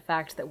game and the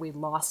fact that we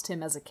lost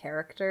him as a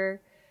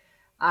character,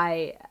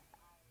 I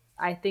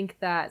think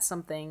that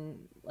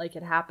something like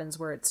it happens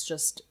where it's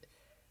just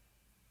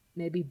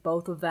maybe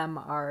both of them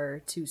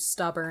are too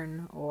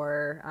stubborn,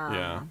 or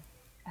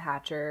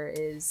Hatcher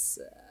is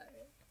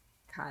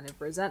kind of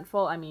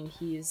resentful. I mean,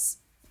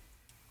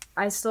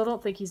 I still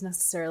don't think he's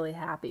necessarily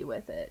happy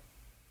with it.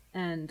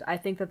 And I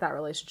think that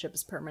relationship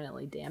is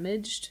permanently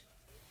damaged.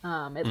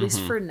 At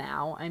least for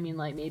now. I mean,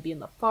 like, maybe in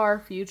the far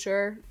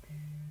future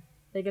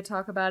they could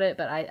talk about it,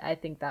 but I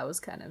think that was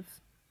kind of...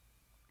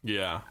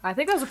 Yeah. I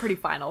think that was a pretty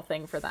final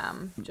thing for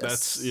them. I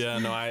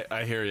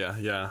hear you.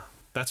 Yeah.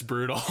 That's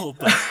brutal,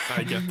 but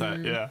I get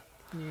that, yeah.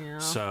 Yeah.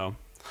 So,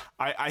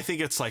 I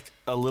think it's, like,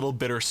 a little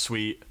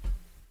bittersweet,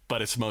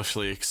 but it's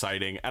mostly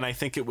exciting. And I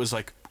think it was,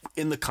 like,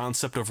 in the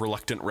concept of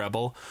Reluctant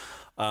Rebel,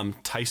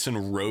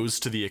 Tyson rose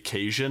to the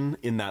occasion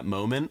in that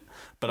moment,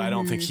 but I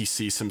don't think he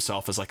sees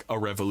himself as like a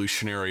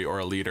revolutionary or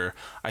a leader.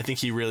 I think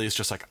he really is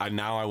just like,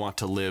 now I want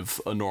to live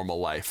a normal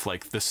life.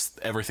 Like this,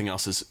 everything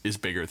else is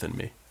bigger than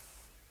me.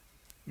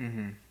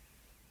 Mm-hmm.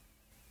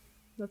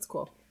 That's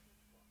cool.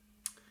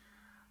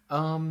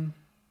 I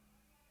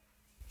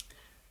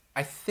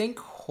think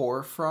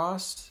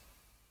Hoarfrost,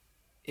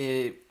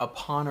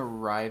 upon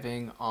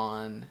arriving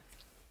on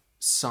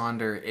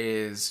Sonder,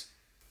 is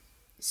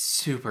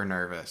super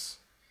nervous.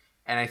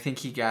 And I think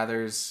he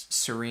gathers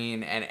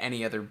Serene and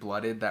any other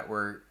blooded that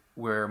were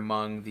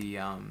among the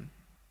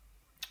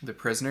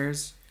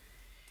prisoners,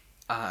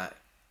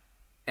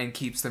 and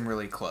keeps them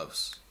really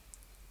close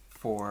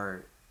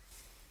for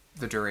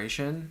the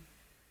duration.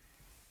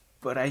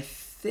 But I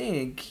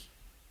think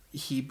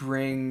he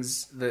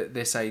brings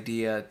this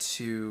idea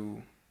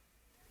to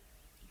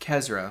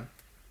Kezra,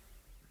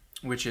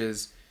 which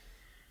is,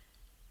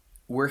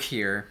 we're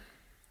here.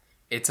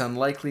 It's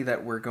unlikely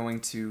that we're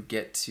going to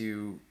get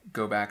to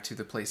go back to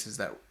the places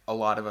that a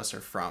lot of us are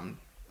from.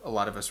 A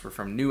lot of us were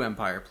from New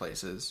Empire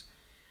places.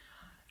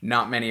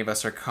 Not many of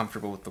us are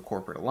comfortable with the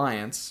corporate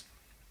alliance.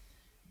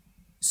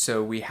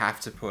 So we have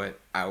to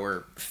put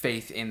our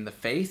faith in the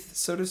faith,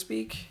 so to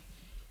speak.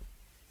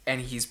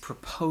 And he's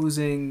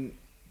proposing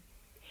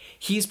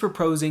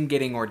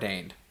getting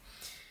ordained.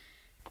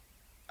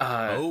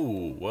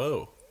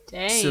 Whoa.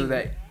 Dang. So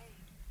that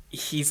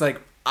he's like,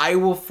 I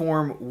will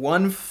form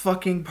one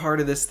fucking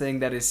part of this thing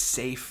that is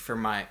safe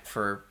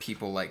for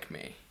people like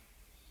me.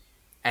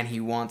 And he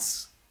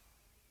wants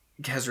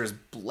Kezra's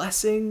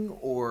blessing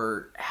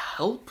or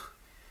help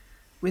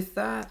with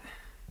that.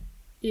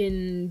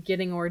 In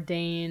getting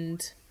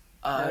ordained.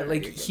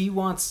 He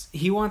wants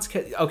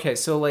okay,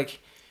 so like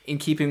in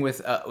keeping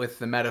with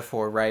the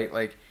metaphor, right?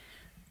 Like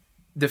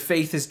the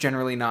faith is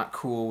generally not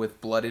cool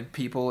with blooded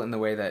people in the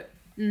way that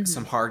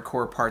some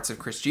hardcore parts of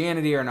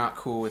Christianity are not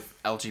cool with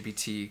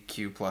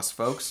LGBTQ plus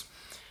folks.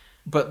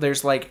 But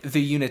there's like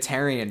the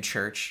Unitarian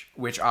Church,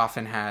 which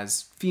often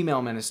has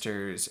female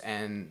ministers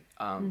and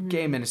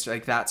gay ministers,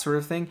 like that sort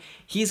of thing.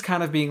 He's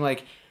kind of being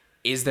like,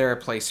 is there a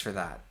place for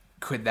that?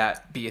 Could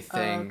that be a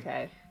thing?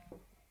 Okay.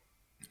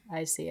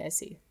 I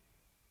see.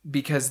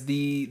 Because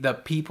the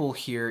people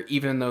here,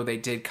 even though they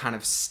did kind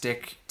of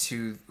stick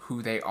to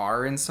who they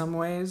are in some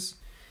ways,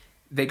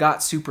 they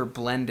got super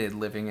blended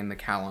living in the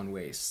Calon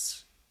Wastes.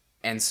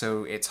 And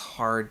so it's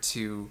hard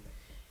to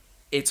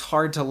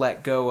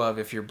let go of,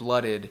 if you're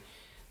blooded,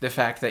 the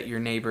fact that your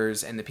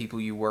neighbors and the people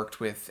you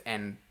worked with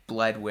and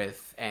bled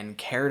with and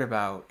cared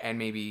about and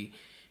maybe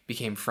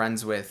became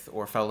friends with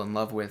or fell in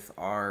love with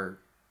are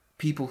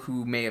people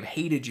who may have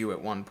hated you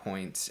at one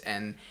point,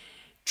 and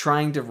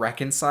trying to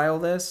reconcile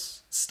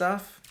this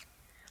stuff.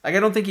 Like, I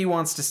don't think he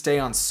wants to stay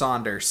on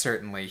Sonder,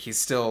 certainly. He's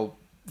still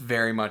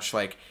very much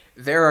like,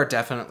 there are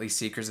definitely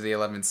Seekers of the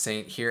 11th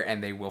Saint here,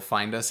 and they will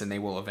find us, and they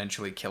will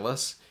eventually kill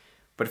us.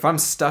 But if I'm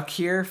stuck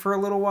here for a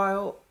little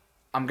while,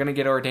 I'm going to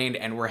get ordained,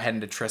 and we're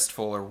heading to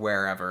Tristful or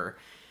wherever,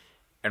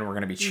 and we're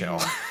going to be chill.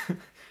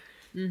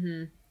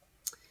 Mm-hmm.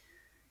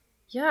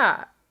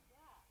 Yeah.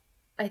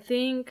 I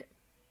think...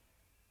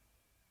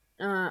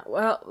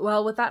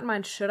 well, with that in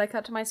mind, should I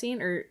cut to my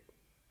scene, or...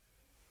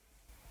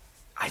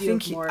 I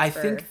think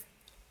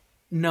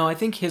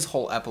his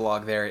whole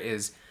epilogue there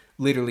is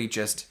literally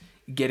just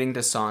getting to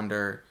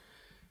Sonder,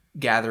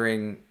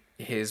 gathering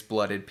his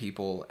blooded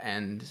people,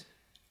 and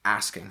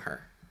asking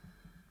her.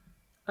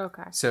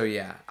 Okay. So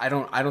yeah, I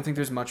don't think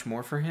there's much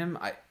more for him.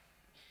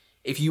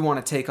 If you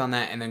want to take on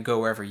that and then go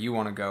wherever you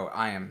want to go,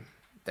 I am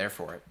there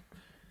for it.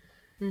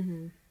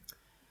 Mm-hmm.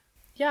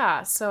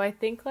 Yeah, so I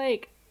think,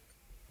 like,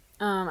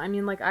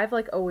 I've,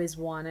 like, always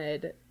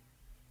wanted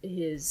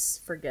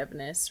his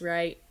forgiveness,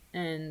 right?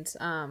 And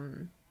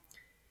kind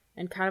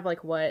of,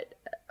 like, what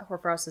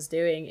Hoarfrost is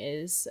doing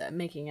is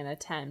making an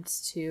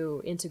attempt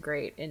to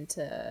integrate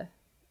into,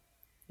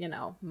 you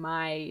know,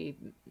 my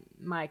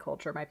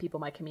culture, my people,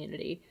 my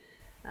community.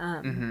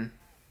 And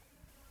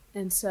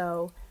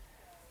so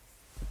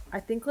I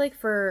think, like,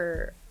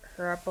 for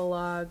her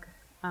epilogue,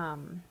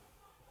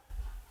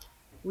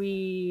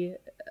 we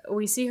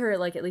see her,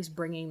 like, at least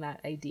bringing that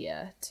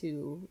idea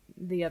to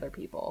the other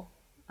people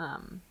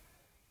on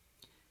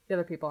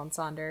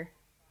Sonder.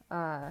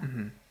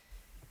 And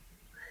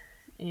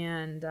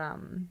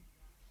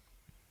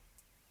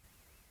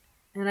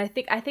I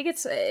think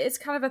it's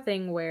kind of a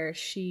thing where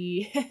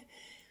she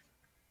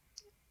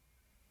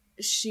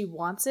she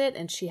wants it,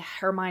 and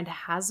her mind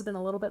has been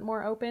a little bit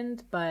more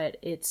opened, but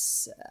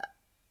it's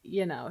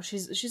you know,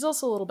 she's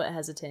also a little bit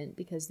hesitant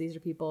because these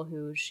are people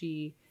who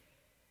she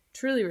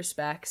truly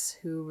respects,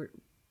 who,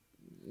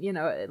 you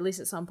know, at least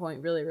at some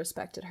point really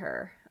respected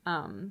her.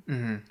 And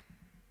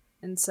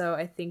so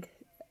I think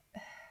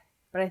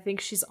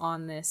she's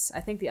on this.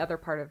 I think the other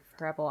part of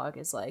her epilogue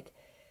is, like,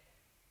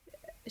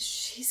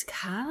 she's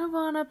kind of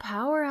on a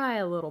power high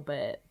a little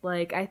bit.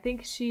 Like,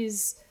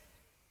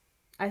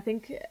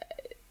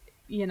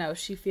 you know,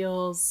 she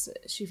feels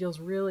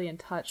really in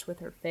touch with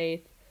her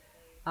faith,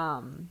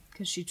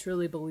 because she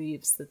truly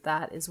believes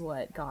that is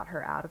what got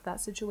her out of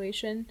that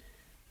situation.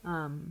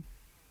 And,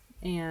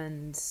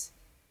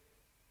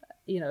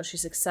 you know, she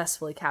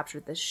successfully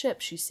captured this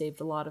ship. She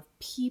saved a lot of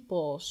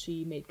people.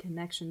 She made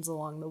connections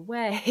along the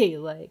way.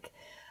 Like,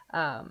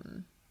 I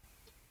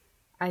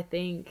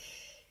think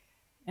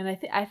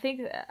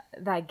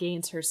that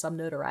gains her some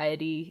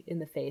notoriety in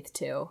the faith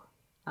too.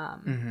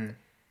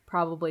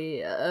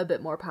 Probably a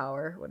bit more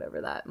power,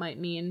 whatever that might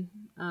mean.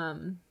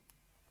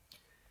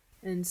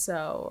 And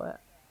so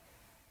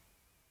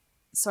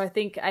I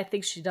think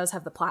she does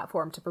have the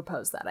platform to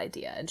propose that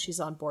idea, and she's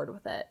on board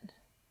with it.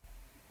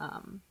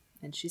 And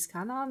she's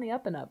kind of on the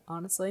up and up,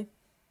 honestly.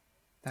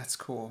 That's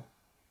cool.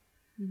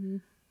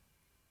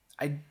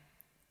 I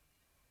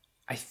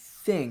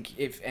think,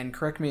 and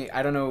correct me,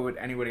 I don't know what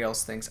anybody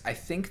else thinks, I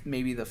think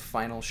maybe the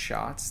final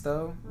shots,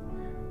 though,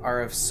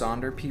 are of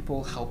Sonder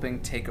people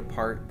helping take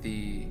apart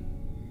the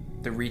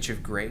Reach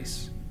of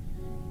Grace.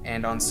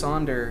 And on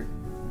Sonder,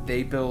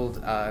 they build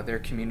their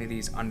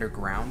communities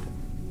underground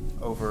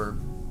over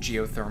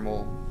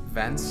geothermal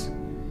vents.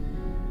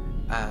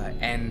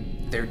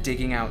 And they're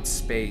digging out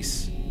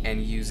space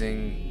and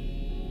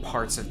using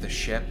parts of the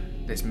ship,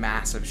 this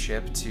massive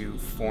ship, to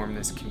form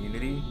this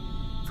community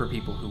for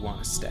people who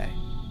want to stay.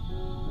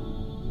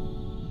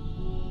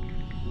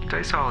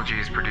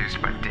 Diceology is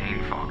produced by Dane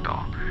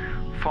Fogdahl.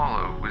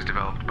 Follow was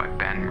developed by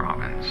Ben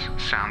Robbins.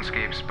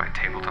 Soundscapes by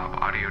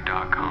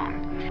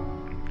TabletopAudio.com.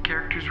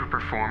 Characters were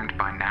performed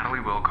by Natalie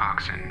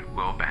Wilcoxon,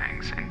 Will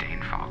Bangs, and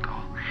Dane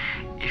Fogdahl.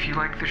 If you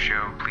like the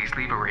show, please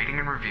leave a rating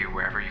and review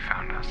wherever you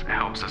found us. It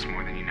helps us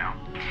more than you know.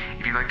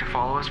 If you'd like to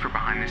follow us for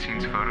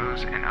behind-the-scenes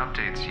photos and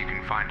updates, you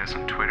can find us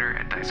on Twitter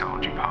at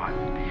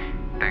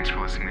DiceologyPod. Thanks for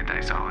listening to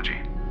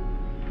Diceology.